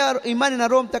 aliyejaa imani na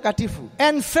Roho Mtakatifu,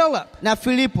 and Philip. na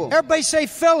Filipo. Everybody say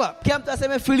Philip. Kila mtu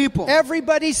aseme Filipo.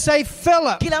 Everybody say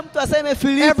Philip. Kila mtu aseme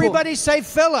Filipo. Everybody say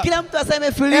Philip. Kila mtu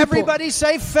aseme Filipo. Everybody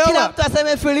say Kila Philip. mtu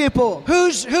aseme Filipo.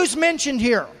 Who's mentioned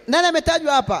here? Nani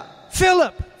ametajwa hapa?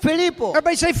 Philip. Filipo.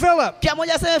 Everybody say Philip. Kila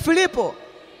mmoja aseme Filipo.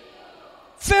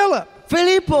 Philip.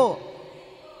 Filipo.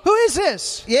 Who is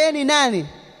this? Yeye ni nani?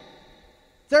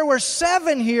 There were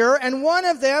 7 here, and one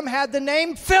of them had the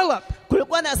name Philip.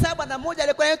 Kulikuwa na 7 na mmoja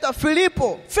alikuwa anaitwa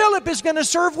Filipo. Philip is going to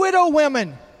serve widow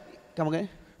women. Kama gani?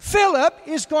 Philip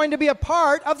is going to be a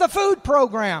part of the food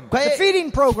program, the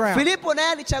feeding program. Filipo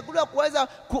naye alichaguliwa kuweza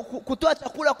kutoa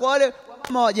chakula kwa wale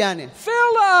mama wajane.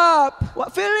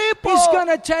 Philip Filipo is going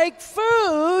to take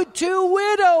food to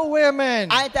widow women.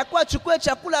 atakuwa chukue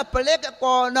chakula apeleke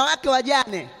kwa wanawake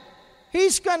wajane.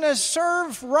 He's going to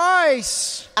serve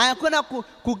rice Anakwenda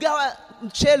kugawa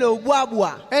mchele,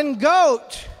 ubwabwa and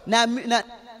goat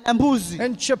na mbuzi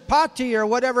and chapati or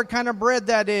whatever kind of bread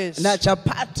that is, na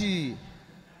chapati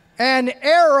and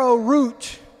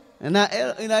arrowroot. na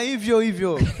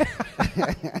hivyo.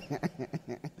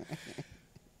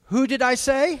 Who did I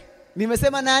say?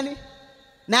 Nimesema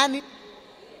nani?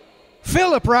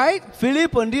 Philip, right?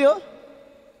 Filipo ndio.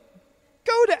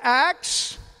 Go to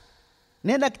Acts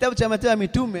Nenda kitabu cha Matendo ya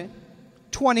Mitume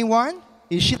 21,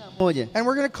 21. and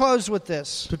we're going to close with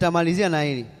this. Tutamalizia na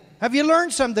hili. Have you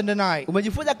learned something tonight?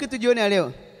 Umejifunza kitu jioni ya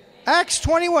leo? Acts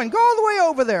 21. Go all the way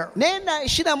over there. Nenda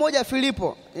 21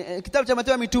 Filipo. Kitabu cha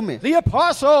Matendo ya Mitume. The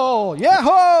apostle,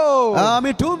 Yeho.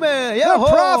 Mitume, The Yeho.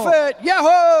 prophet,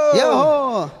 Yeho.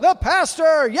 Yeho. The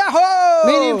pastor, Yeho.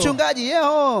 Mimi mchungaji,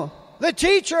 Yeho. The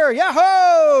teacher,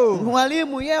 Yeho.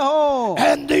 Mwalimu, Yeho.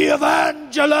 And the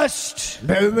evangelist,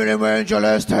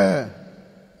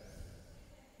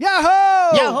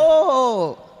 Yeho.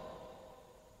 Yeho.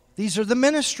 These are the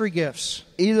ministry gifts.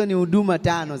 Hizo ni huduma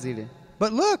 5 zile.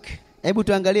 But look, Hebu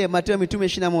tuangalie Matendo ya Mitume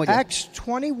 21. Acts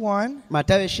 21,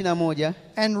 Mathayo 21.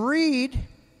 and read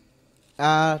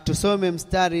Tusome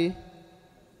mstari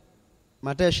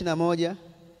Mathayo 21.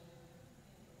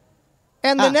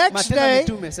 And the next Matendo ya day,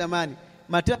 Mitume, samani.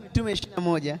 Mathayo ya Mitume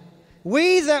 21.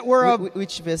 we that were of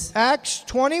Which verse? Acts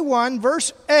 21,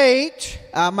 verse 8,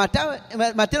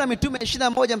 Matendo ya Mitume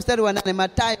 21 mstari wa 8.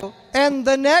 Mathayo. and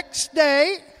the next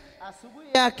day,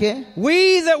 Asubuhi yake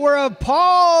we that were of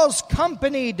Paul's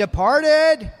company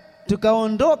departed.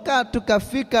 tukaondoka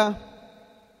tukafika.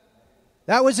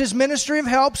 That was his ministry of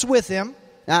helps with him.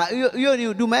 Hiyo ni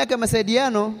huduma yake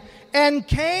masaidiano. And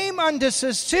came unto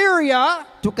Caesarea,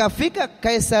 Tukafika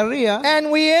Kaisaria,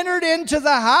 and we entered into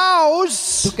the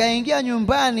house tukaingia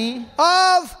nyumbani.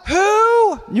 of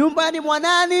who? Nyumbani mwa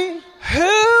nani?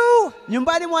 Who?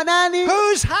 Nyumbani mwa nani?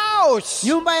 Whose house?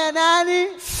 Nyumba ya nani?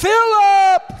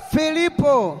 Philip.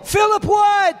 Filipo. Philip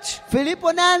what?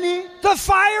 Filipo nani? The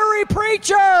fiery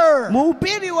preacher.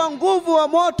 Mhubiri wa nguvu wa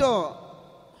moto.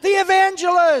 The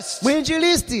evangelist.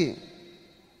 Mwinjilisti.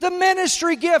 The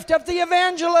ministry gift of the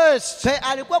evangelist.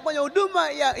 Alikuwa kwenye huduma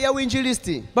ya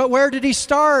uinjilisti. But where did he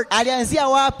start? Alianzia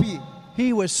wapi?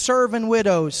 He was serving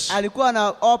widows. Alikuwa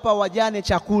anaopa wajane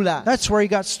chakula. That's where he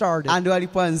got started. Ndio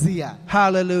alipoanzia.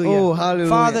 Hallelujah. Oh, hallelujah.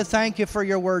 Father, thank you for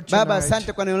your word tonight. Baba,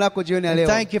 asante kwa neno lako jioni ya And leo.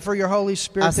 thank you for your Holy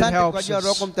Spirit that Asante kwa helps ajili ya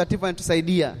Roho us. Mtakatifu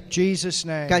anatusaidia. Jesus'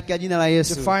 name. Katika jina la To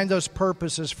Yesu. find those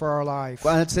purposes for our life.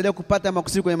 Anatusaidia kupata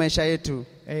makusudi kwenye maisha yetu.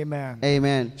 Amen.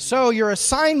 Amen. So your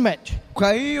assignment,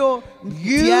 Kwa hiyo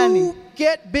mtihani, you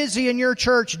get busy in your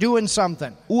church doing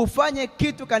something. ufanye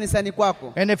kitu kanisani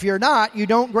kwako. And if you're not, you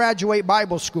don't graduate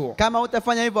Bible school. Kama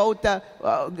utafanya hivyo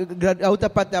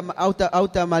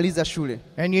hautamaliza shule.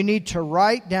 And you need to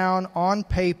write down on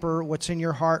paper what's in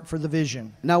your heart for the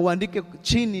vision. Na uandike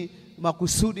chini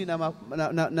makusudi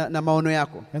na maono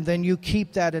yako. And then you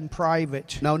keep that in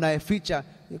private. Na unayeficha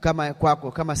kama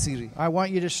kwako kama siri. I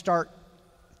want you to start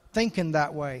thinking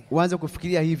that way, uanze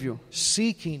kufikiria hivyo,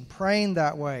 seeking, praying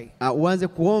that way. uanze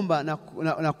kuomba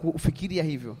na kufikiria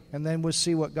hivyo, And then we'll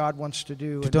see what God wants to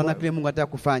do and tutaona kile Mungu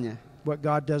anataka kufanya, what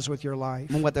God does with your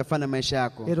life. Mungu atafanya maisha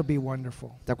yako, It'll be wonderful.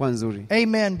 itakuwa nzuri.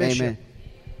 Amen, Bishop. Amen.